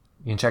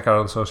 you can check out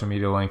all the social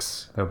media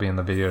links. They'll be in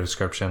the video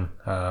description.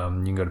 You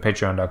can go to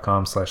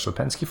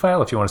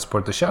patreon.com/thepenskyfile if you want to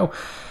support the show.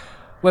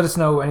 Let us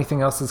know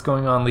anything else that's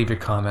going on. Leave your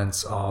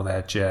comments, all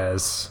that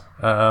jazz.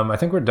 I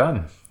think we're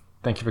done.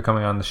 Thank you for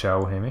coming on the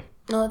show, Amy.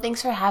 No,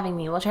 thanks for having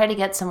me. We'll try to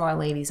get some more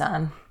ladies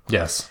on.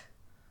 Yes.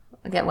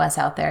 We'll get Wes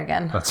out there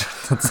again.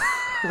 That's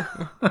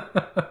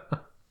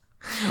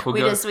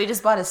we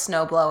just bought a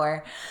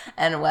snowblower,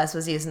 and Wes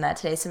was using that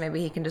today, so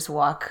maybe he can just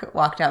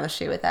walk down the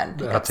street with that and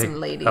pick up some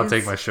ladies. I'll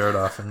take my shirt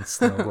off and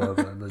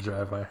snowblow the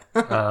driveway.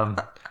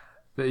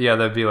 Yeah,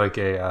 that'd be like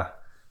a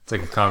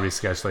It's like a comedy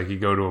sketch. Like you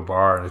go to a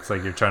bar and it's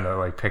like you're trying to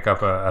like pick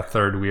up a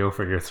third wheel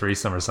for your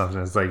threesome or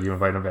something. It's like you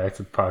invite them back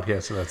to the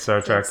podcast about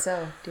Star Trek.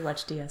 So, do you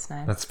watch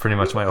DS9? That's pretty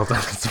much my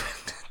ultimate.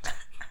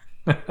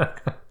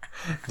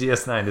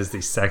 DS9 is the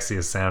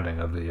sexiest sounding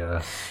of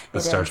the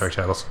Star Trek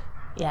titles.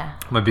 Yeah.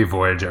 Might be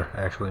Voyager,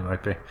 actually,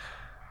 might be.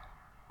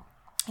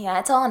 Yeah,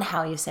 it's all in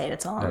how you say it.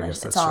 It's all in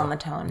the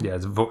tone. Yeah,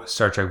 it's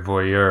Star Trek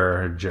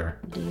Voyager.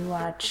 Do you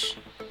watch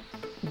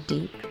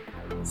Deep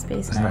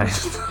Space Nine?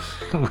 Nice.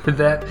 With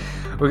that,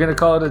 we're going to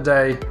call it a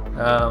day.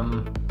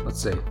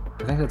 Let's see.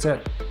 I think that's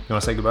it. You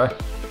want to say goodbye?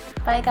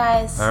 Bye,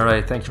 guys. All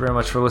right. Thank you very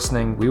much for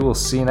listening. We will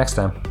see you next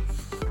time.